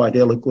has quite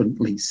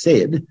eloquently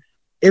said,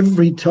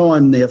 every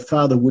time their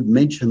father would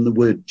mention the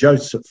word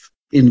Joseph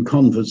in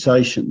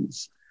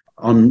conversations,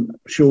 I'm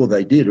sure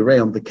they did,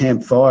 around the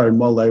campfire and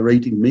while they were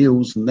eating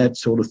meals and that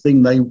sort of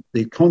thing,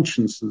 their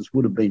consciences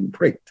would have been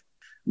pricked.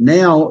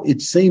 Now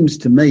it seems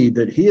to me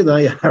that here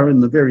they are in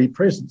the very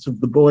presence of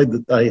the boy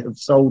that they have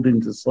sold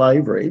into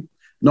slavery,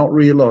 not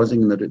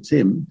realising that it's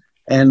him.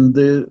 And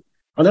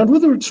I don't know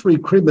whether it's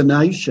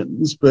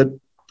recriminations, but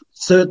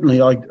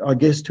certainly I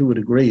guess to a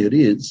degree it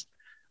is.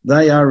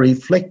 They are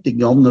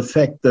reflecting on the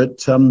fact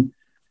that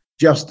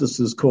justice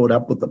has caught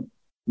up with them.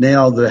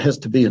 Now there has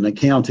to be an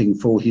accounting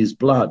for his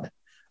blood.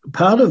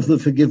 Part of the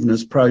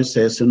forgiveness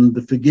process and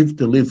the forgive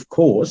to live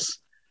course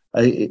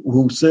it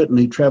will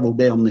certainly travel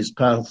down this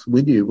path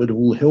with you, but it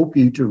will help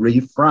you to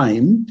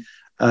reframe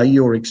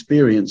your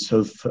experience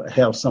of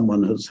how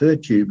someone has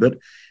hurt you. But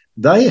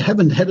they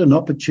haven't had an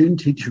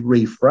opportunity to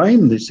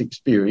reframe this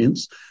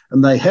experience,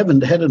 and they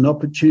haven't had an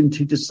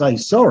opportunity to say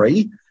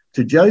sorry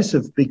to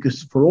Joseph,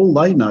 because for all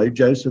they know,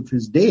 Joseph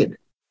is dead.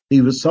 He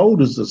was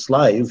sold as a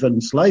slave,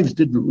 and slaves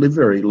didn't live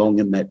very long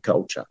in that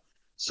culture.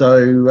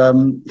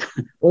 So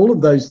all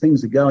of those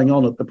things are going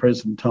on at the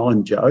present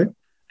time, Joe.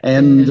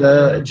 And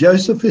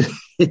Joseph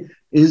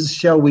is,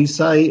 shall we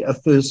say, a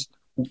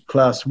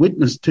first-class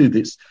witness to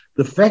this.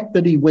 The fact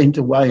that he went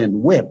away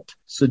and wept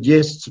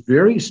suggests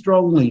very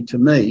strongly to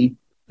me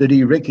that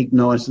he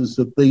recognises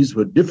that these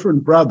were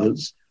different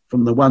brothers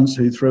from the ones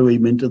who threw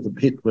him into the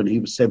pit when he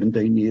was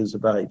 17 years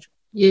of age.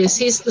 Yes,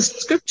 the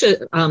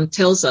scripture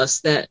tells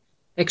us that,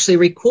 actually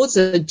records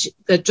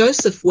that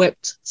Joseph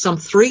wept some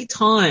 3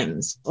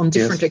 times on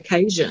different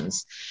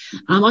occasions.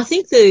 I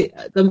think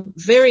the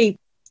very,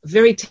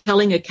 very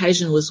telling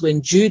occasion was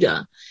when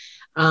Judah,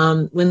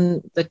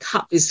 when the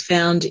cup is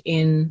found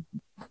in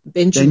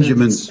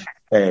Benjamin's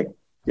bag.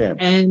 Yeah.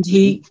 And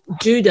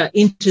Judah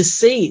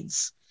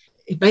intercedes.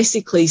 He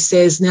basically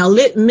says, now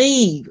let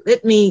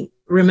me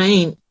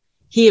remain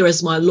here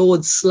as my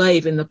Lord's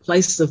slave in the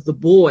place of the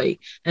boy,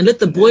 and let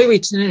the boy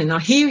return. Now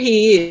here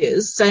he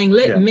is saying,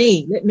 let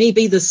me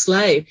be the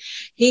slave.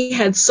 He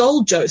had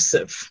sold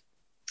Joseph,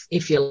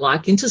 if you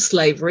like, into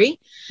slavery.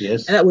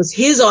 Yes. And that was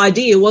his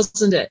idea,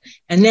 wasn't it?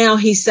 And now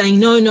he's saying,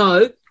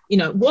 no,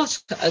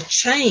 what a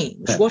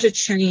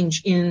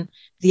change in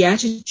the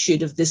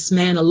attitude of this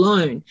man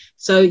alone.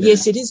 So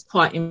yes, it is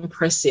quite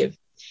impressive.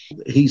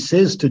 He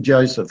says to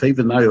Joseph,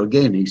 even though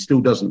again, he still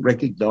doesn't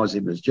recognize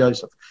him as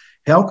Joseph,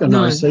 how can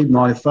I see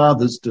my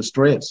father's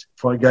distress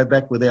if I go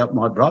back without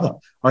my brother?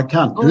 I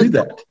can't do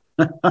that.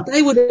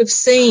 They would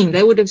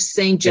have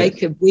seen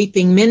Jacob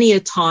weeping many a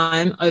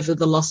time over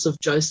the loss of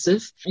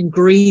Joseph and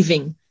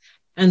grieving.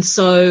 And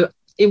so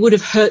it would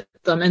have hurt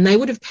them, and it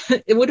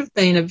would have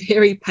been a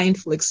very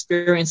painful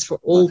experience for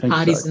all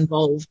parties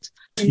involved.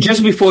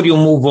 Just before you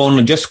move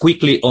on, just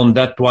quickly on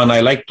that one, I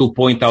like to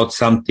point out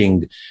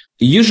something.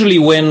 Usually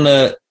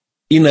when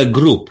in a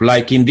group,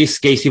 like in this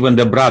case, even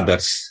the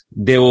brothers,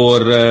 they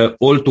were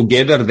all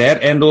together there,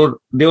 and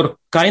they were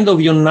kind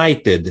of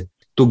united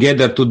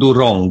together to do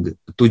wrong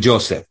to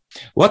Joseph.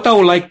 What I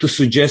would like to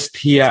suggest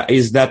here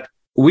is that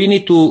we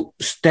need to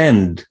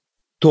stand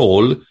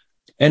tall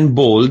and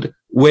bold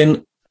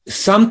when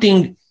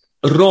something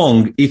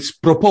wrong is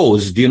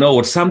proposed,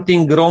 or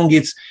something wrong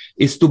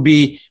is to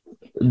be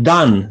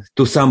done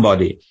to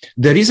somebody.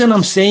 The reason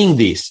I'm saying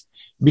this,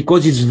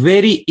 because it's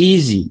very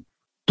easy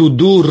to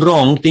do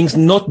wrong things,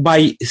 not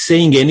by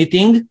saying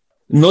anything,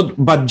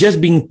 but just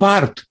being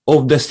part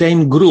of the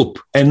same group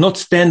and not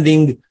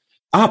standing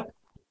up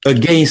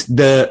against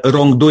the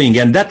wrongdoing.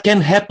 And that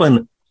can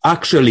happen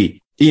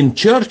actually in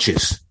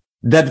churches.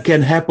 That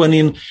can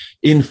happen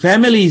in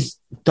families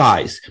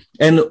ties.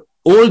 And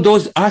all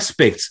those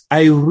aspects,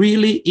 I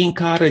really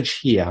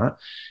encourage here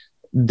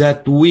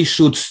that we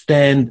should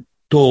stand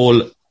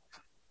tall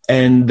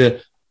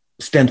and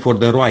stand for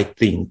the right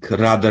thing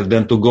rather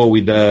than to go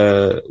with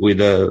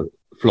the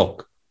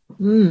flock.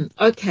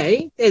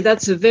 Okay. Yeah,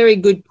 that's a very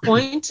good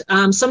point.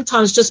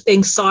 Sometimes just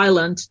being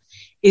silent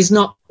is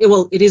not,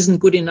 well, it isn't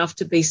good enough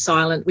to be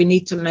silent. We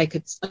need to make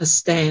it a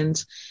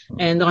stand.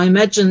 And I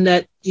imagine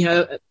that,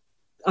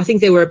 I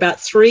think there were about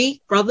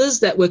 3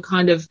 brothers that were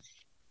kind of,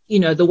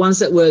 the ones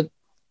that were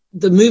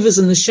the movers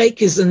and the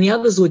shakers, and the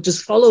others were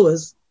just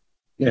followers.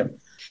 Yeah.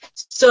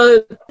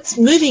 So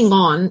moving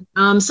on,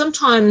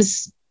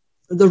 sometimes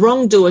the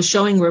wrongdoer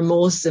showing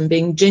remorse and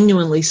being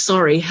genuinely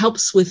sorry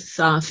helps with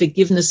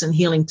forgiveness and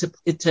healing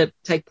to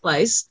take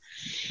place.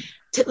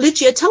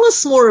 Lygia, tell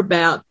us more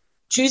about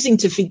choosing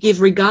to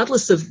forgive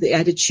regardless of the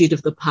attitude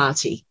of the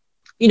party.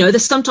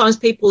 There's sometimes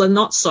people are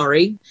not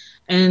sorry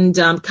and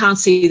can't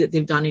see that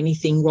they've done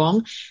anything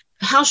wrong.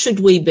 How should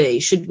we be?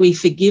 Should we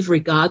forgive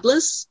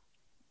regardless?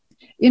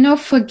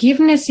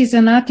 Forgiveness is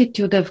an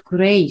attitude of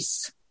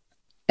grace.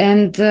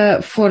 And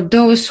for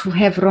those who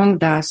have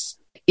wronged us,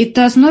 it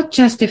does not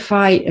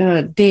justify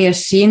their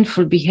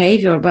sinful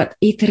behavior, but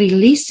it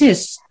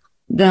releases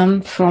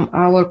them from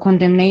our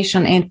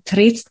condemnation and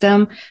treats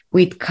them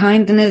with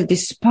kindness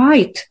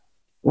despite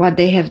what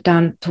they have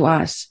done to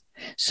us.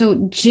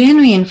 So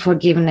genuine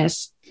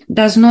forgiveness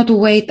does not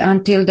wait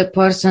until the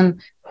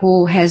person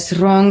who has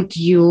wronged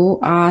you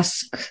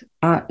asks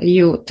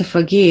you to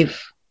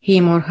forgive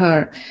him or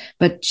her.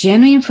 But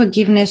genuine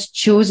forgiveness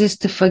chooses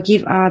to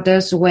forgive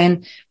others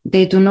when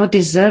they do not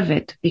deserve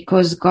it,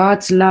 because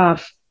God's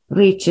love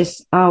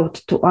reaches out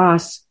to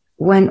us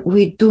when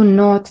we do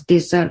not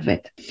deserve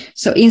it.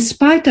 So in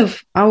spite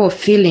of our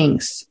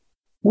feelings,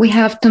 we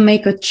have to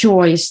make a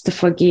choice to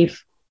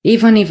forgive,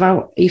 even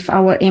if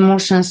our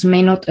emotions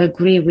may not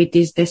agree with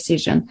this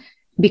decision,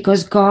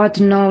 because God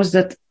knows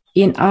that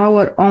in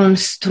our own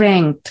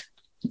strength,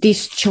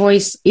 this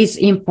choice is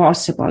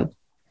impossible.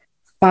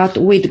 But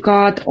with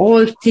God,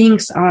 all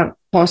things are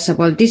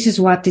possible. This is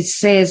what it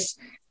says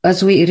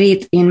as we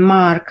read in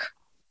Mark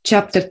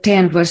chapter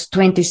 10, verse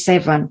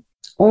 27.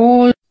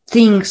 All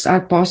things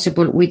are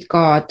possible with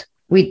God.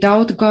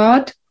 Without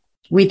God,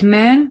 with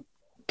man,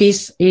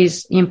 this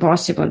is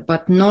impossible,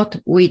 but not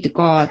with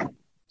God.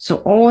 So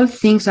all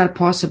things are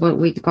possible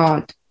with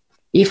God.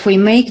 If we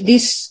make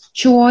this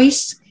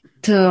choice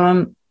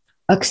to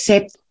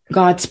accept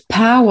God's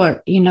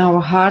power in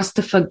our hearts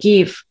to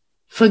forgive,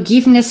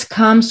 forgiveness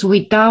comes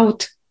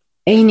without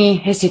any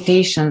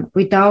hesitation,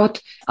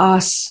 without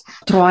us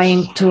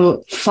trying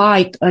to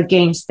fight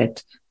against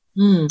it.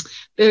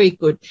 Very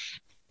good.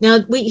 Now,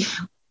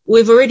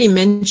 we've already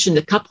mentioned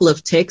a couple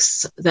of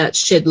texts that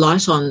shed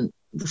light on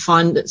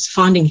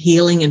finding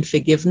healing and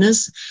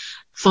forgiveness,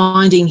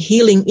 finding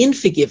healing in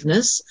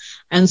forgiveness.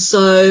 And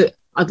so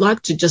I'd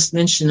like to just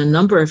mention a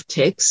number of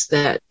texts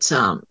that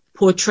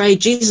portray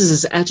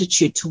Jesus'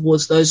 attitude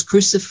towards those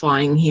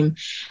crucifying him.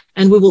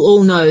 And we will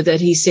all know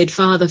that he said,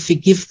 Father,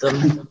 forgive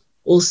them.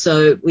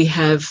 Also, we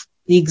have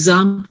the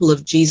example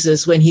of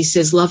Jesus when he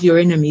says, love your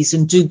enemies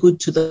and do good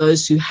to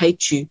those who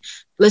hate you.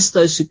 Bless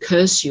those who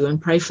curse you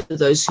and pray for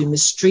those who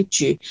mistreat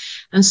you.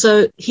 And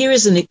so here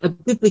is a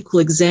biblical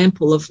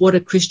example of what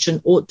a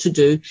Christian ought to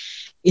do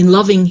in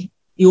loving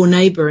your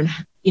neighbor. And,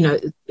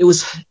 it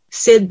was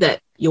said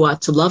that you are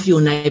to love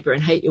your neighbor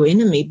and hate your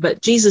enemy.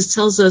 But Jesus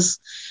tells us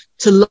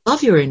to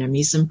love your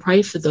enemies and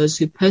pray for those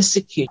who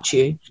persecute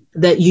you,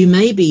 that you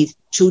may be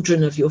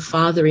children of your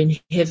Father in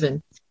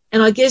heaven.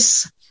 And I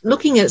guess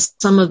looking at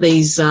some of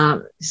these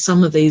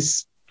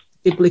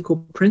biblical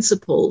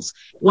principles,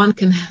 one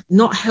can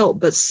not help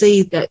but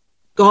see that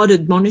God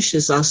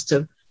admonishes us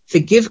to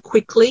forgive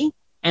quickly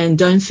and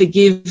don't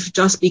forgive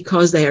just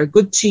because they are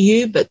good to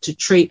you, but to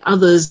treat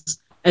others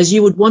as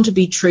you would want to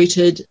be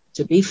treated,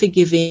 to be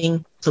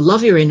forgiving, to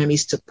love your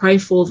enemies, to pray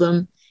for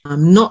them,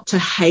 not to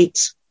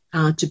hate,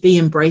 to be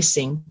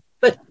embracing.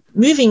 But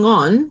moving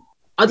on,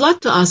 I'd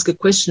like to ask a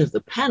question of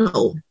the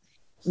panel.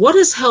 What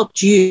has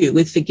helped you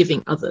with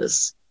forgiving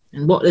others?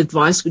 And what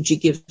advice would you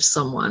give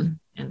someone?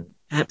 And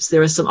perhaps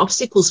there are some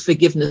obstacles to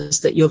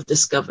forgiveness that you've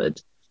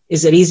discovered.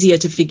 Is it easier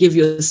to forgive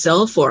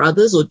yourself or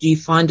others, or do you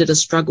find it a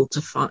struggle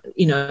to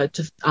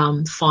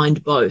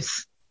find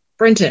both?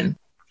 Brenton,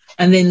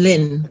 and then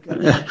Lynn.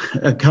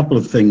 A couple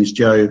of things,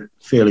 Joe,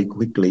 fairly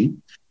quickly.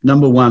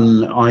 Number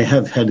one, I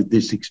have had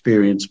this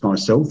experience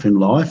myself in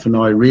life, and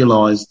I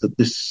realised that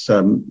this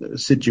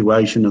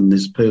situation and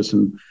this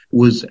person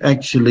was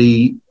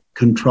actually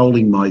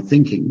controlling my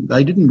thinking.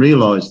 They didn't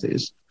realise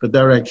this, but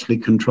they're actually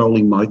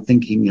controlling my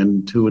thinking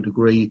and, to a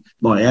degree,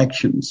 my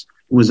actions.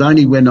 It was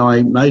only when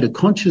I made a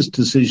conscious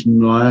decision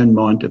in my own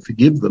mind to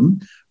forgive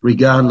them,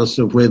 regardless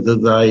of whether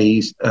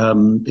they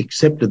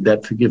accepted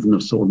that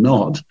forgiveness or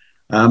not.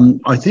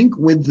 I think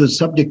with the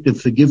subject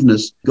of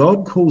forgiveness,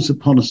 God calls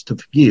upon us to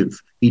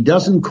forgive. He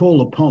doesn't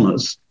call upon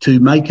us to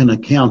make an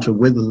account of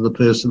whether the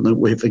person that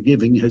we're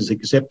forgiving has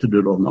accepted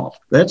it or not.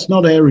 That's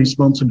not our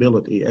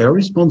responsibility. Our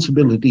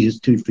responsibility is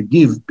to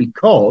forgive,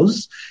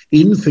 because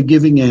in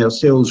forgiving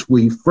ourselves,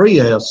 we free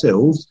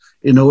ourselves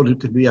in order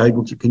to be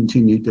able to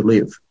continue to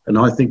live. And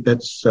I think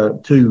that's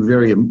two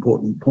very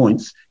important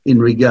points in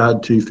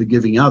regard to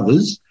forgiving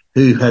others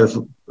who have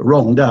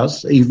wronged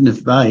us, even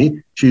if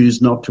they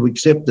choose not to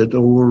accept it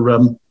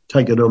or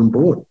take it on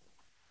board.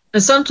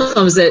 And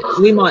sometimes that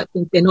we might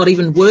think they're not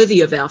even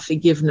worthy of our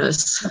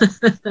forgiveness.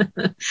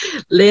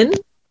 Len?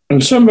 When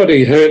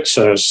somebody hurts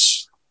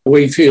us,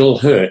 we feel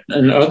hurt.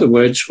 In other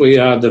words, we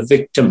are the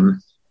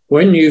victim.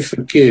 When you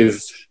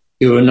forgive,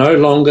 you are no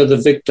longer the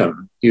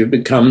victim. You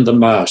become the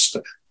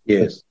master.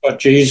 Yes. That's what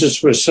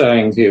Jesus was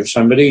saying here. If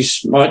somebody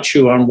smites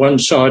you on one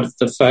side of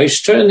the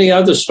face, turn the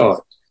other side,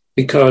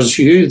 because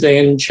you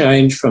then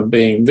change from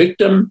being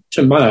victim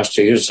to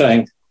master. You're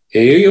saying,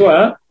 here you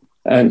are,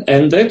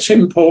 and that's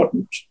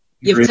important.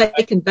 You've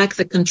taken back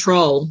the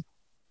control.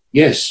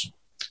 Yes.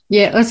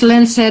 Yeah, as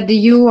Len said,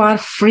 you are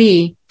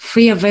free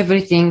of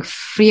everything,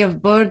 free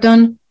of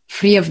burden,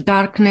 free of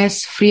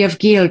darkness, free of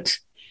guilt.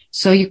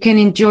 So you can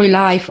enjoy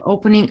life,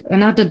 opening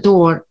another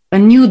door, a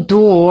new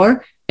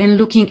door, and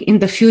looking in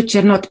the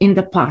future, not in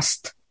the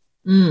past.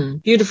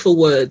 Beautiful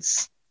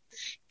words.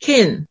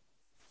 Ken?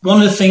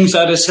 One of the things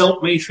that has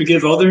helped me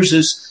forgive others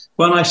is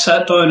when I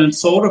sat down and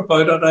thought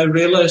about it, I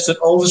realised that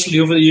obviously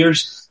over the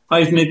years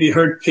I've maybe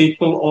hurt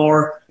people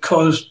or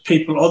caused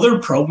people other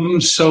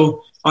problems.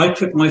 So I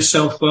put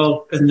myself,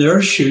 in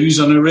their shoes,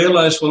 and I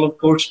realised, of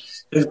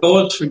course, if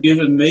God's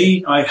forgiven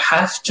me, I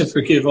have to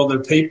forgive other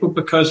people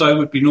because I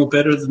would be no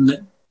better than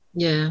them.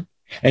 Yeah.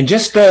 And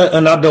just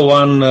another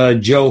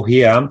one, Joe,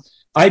 here.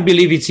 I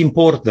believe it's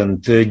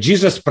important.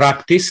 Jesus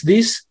practiced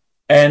this,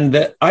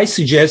 and I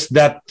suggest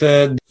that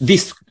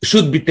this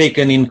should be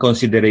taken in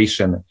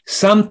consideration.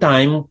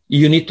 Sometime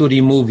you need to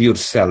remove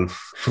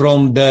yourself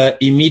from the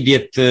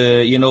immediate,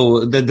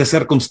 the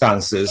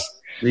circumstances.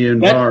 The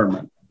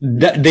environment.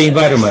 The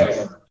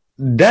environment.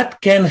 That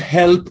can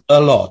help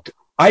a lot.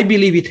 I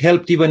believe it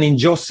helped even in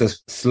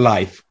Joseph's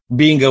life,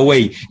 being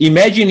away.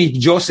 Imagine if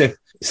Joseph,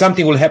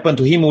 something will happen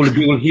to him, will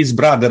be with his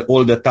brother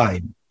all the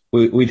time,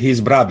 with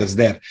his brothers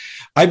there.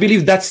 I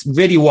believe that's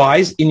very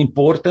wise and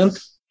important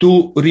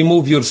to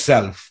remove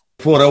yourself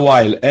for a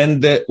while,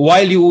 and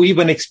while you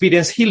even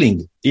experience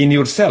healing in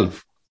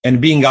yourself and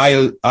being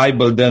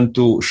able then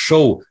to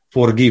show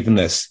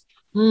forgiveness.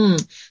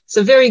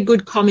 So very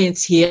good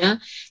comments here.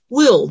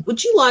 Will,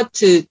 would you like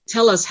to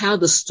tell us how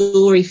the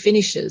story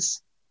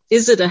finishes?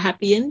 Is it a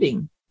happy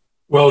ending?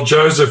 Well,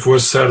 Joseph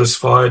was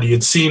satisfied. He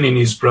had seen in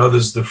his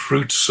brothers the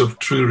fruits of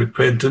true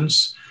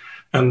repentance.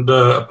 And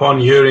upon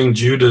hearing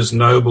Judah's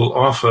noble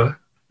offer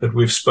that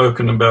we've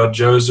spoken about,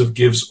 Joseph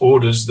gives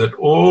orders that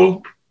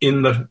all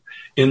in the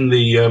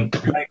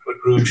banquet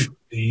room should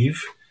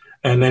leave.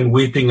 And then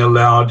weeping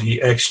aloud,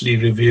 he actually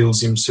reveals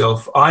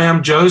himself. I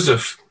am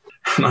Joseph.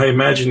 And I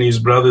imagine his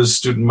brothers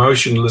stood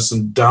motionless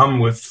and dumb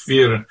with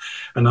fear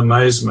and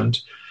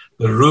amazement.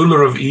 The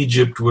ruler of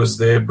Egypt was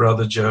their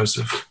brother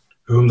Joseph,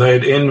 whom they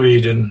had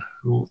envied and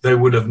who they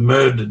would have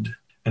murdered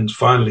and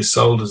finally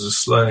sold as a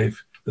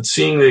slave. But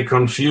seeing their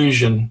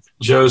confusion,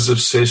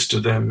 Joseph says to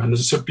them, and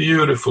it's a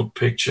beautiful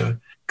picture,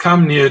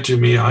 come near to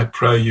me, I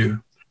pray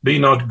you. Be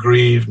not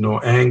grieved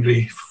nor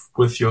angry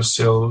with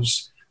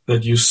yourselves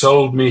that you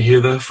sold me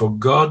hither, for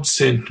God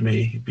sent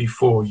me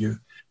before you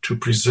to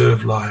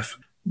preserve life.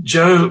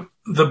 The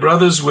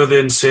brothers were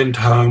then sent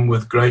home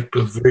with great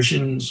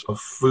provisions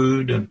of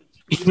food and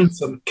even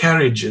some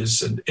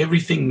carriages and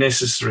everything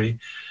necessary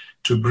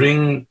to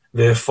bring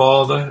their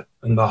father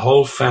and the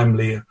whole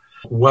family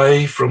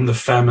away from the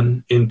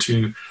famine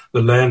into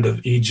the land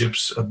of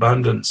Egypt's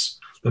abundance.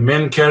 The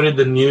men carried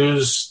the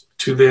news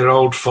to their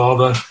old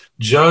father,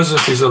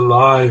 Joseph is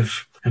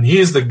alive, and he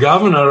is the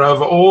governor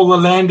over all the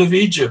land of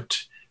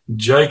Egypt.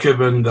 Jacob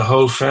and the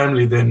whole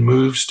family then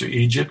moves to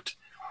Egypt,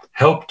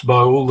 helped by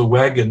all the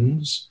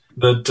wagons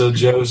that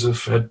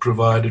Joseph had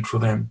provided for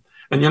them.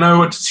 And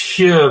it's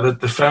here that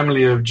the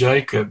family of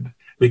Jacob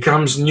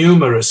becomes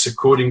numerous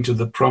according to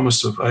the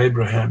promise of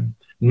Abraham,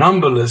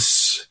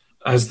 numberless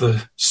as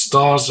the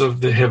stars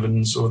of the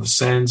heavens or the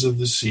sands of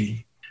the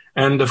sea.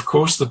 And of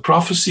course, the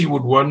prophecy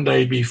would one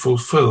day be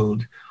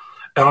fulfilled.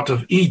 Out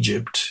of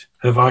Egypt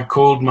have I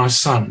called my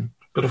son.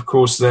 But of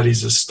course, that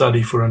is a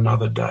study for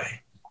another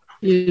day.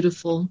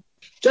 Beautiful.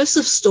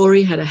 Joseph's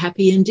story had a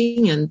happy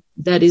ending, and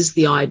that is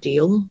the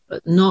ideal,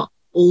 but not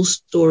all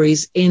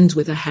stories end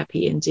with a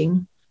happy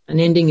ending. an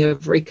ending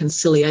of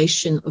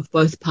reconciliation of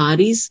both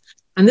parties.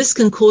 And this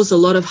can cause a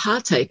lot of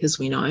heartache, as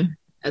we know.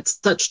 At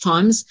such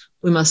times,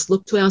 we must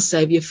look to our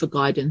Saviour for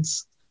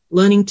guidance.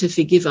 Learning to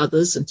forgive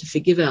others and to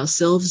forgive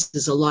ourselves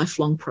is a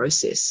lifelong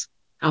process.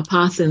 Our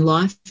path in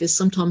life is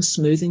sometimes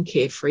smooth and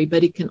carefree,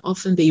 but it can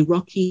often be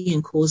rocky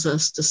and cause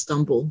us to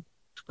stumble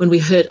when we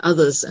hurt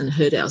others and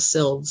hurt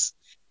ourselves.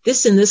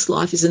 This in this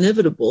life is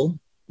inevitable.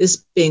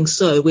 This being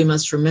so, we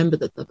must remember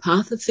that the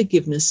path of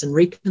forgiveness and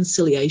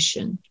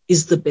reconciliation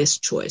is the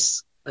best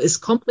choice. As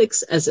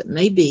complex as it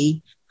may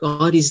be,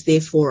 God is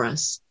there for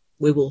us.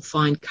 We will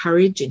find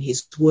courage in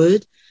his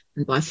word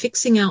and by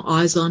fixing our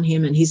eyes on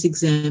him and his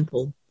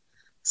example.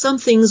 Some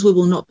things we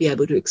will not be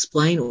able to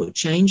explain or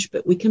change,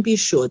 but we can be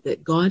assured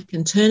that God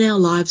can turn our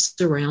lives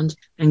around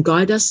and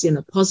guide us in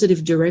a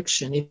positive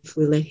direction if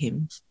we let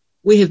him.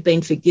 We have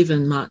been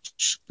forgiven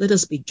much. Let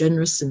us be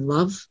generous in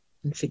love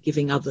and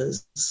forgiving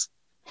others.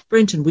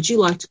 Brenton, would you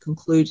like to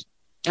conclude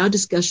our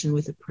discussion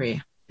with a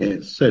prayer?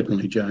 Yes,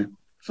 certainly, Joe.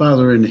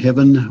 Father in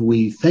heaven,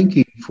 we thank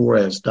you for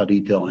our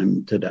study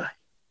time today.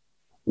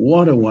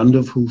 What a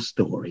wonderful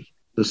story.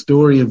 The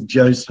story of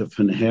Joseph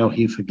and how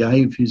he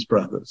forgave his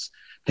brothers,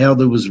 how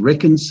there was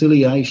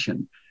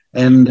reconciliation.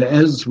 And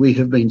as we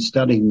have been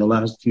studying the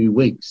last few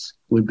weeks,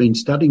 we've been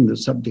studying the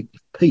subject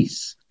of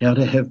peace, how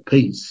to have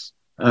peace.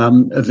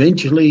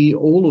 Eventually,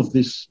 all of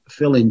this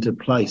fell into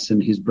place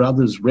and his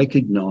brothers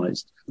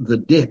recognized the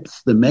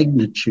depth, the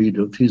magnitude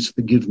of his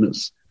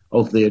forgiveness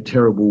of their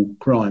terrible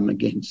crime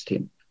against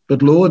him.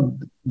 But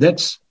Lord,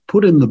 that's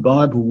put in the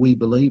Bible, we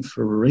believe,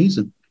 for a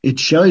reason. It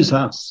shows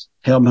us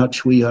how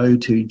much we owe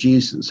to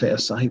Jesus, our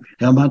Saviour,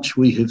 how much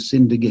we have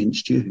sinned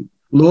against you.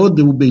 Lord,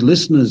 there will be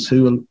listeners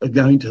who are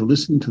going to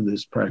listen to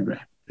this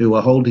program, who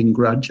are holding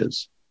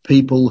grudges,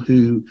 people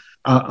who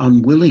are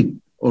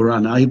unwilling or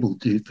unable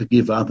to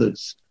forgive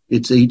others.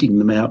 It's eating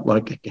them out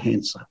like a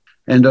cancer.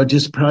 And I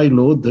just pray,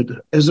 Lord,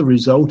 that as a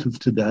result of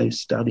today's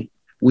study,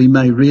 we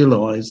may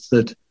realise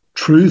that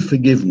true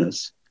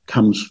forgiveness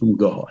comes from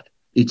God.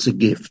 It's a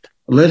gift.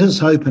 Let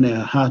us open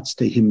our hearts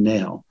to him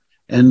now.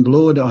 And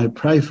Lord, I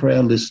pray for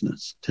our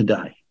listeners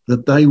today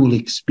that they will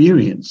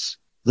experience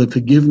the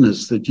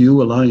forgiveness that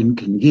you alone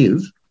can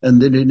give,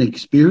 and that in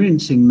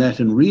experiencing that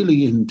and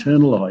really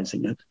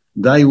internalising it,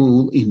 they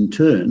will in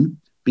turn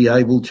be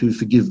able to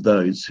forgive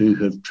those who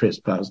have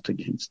trespassed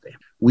against them.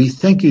 We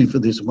thank you for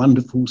this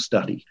wonderful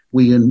study.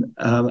 We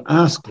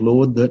ask,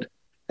 Lord, that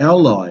our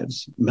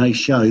lives may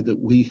show that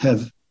we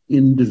have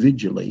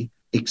individually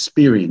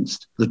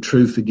experienced the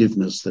true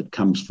forgiveness that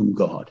comes from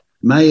God.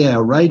 May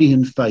our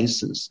radiant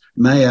faces,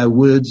 may our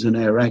words and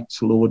our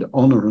acts, Lord,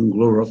 honour and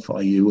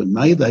glorify you, and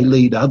may they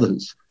lead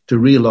others to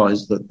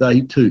realise that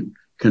they too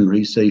can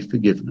receive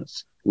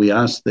forgiveness. We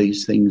ask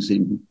these things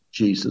in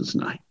Jesus'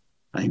 name.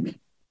 Amen.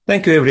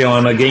 Thank you,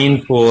 everyone,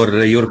 again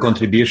for your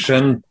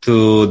contribution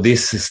to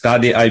this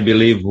study. I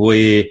believe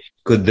we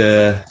could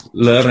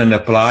learn and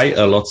apply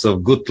lots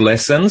of good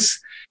lessons.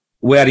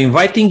 We are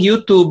inviting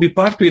you to be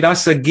part with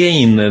us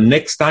again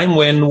next time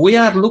when we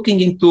are looking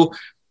into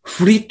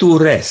free to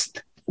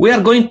rest. We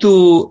are going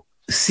to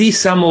see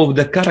some of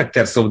the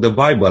characters of the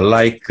Bible,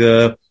 like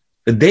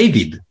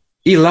David,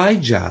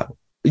 Elijah,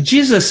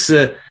 Jesus'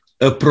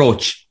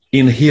 approach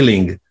in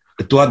healing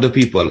to other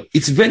people.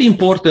 It's very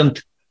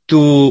important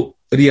to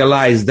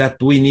realize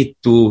that we need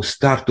to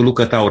start to look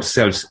at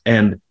ourselves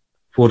and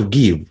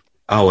forgive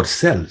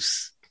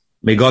ourselves.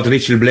 May God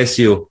richly bless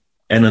you.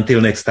 And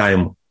until next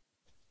time,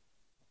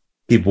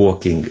 keep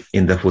walking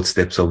in the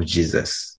footsteps of Jesus.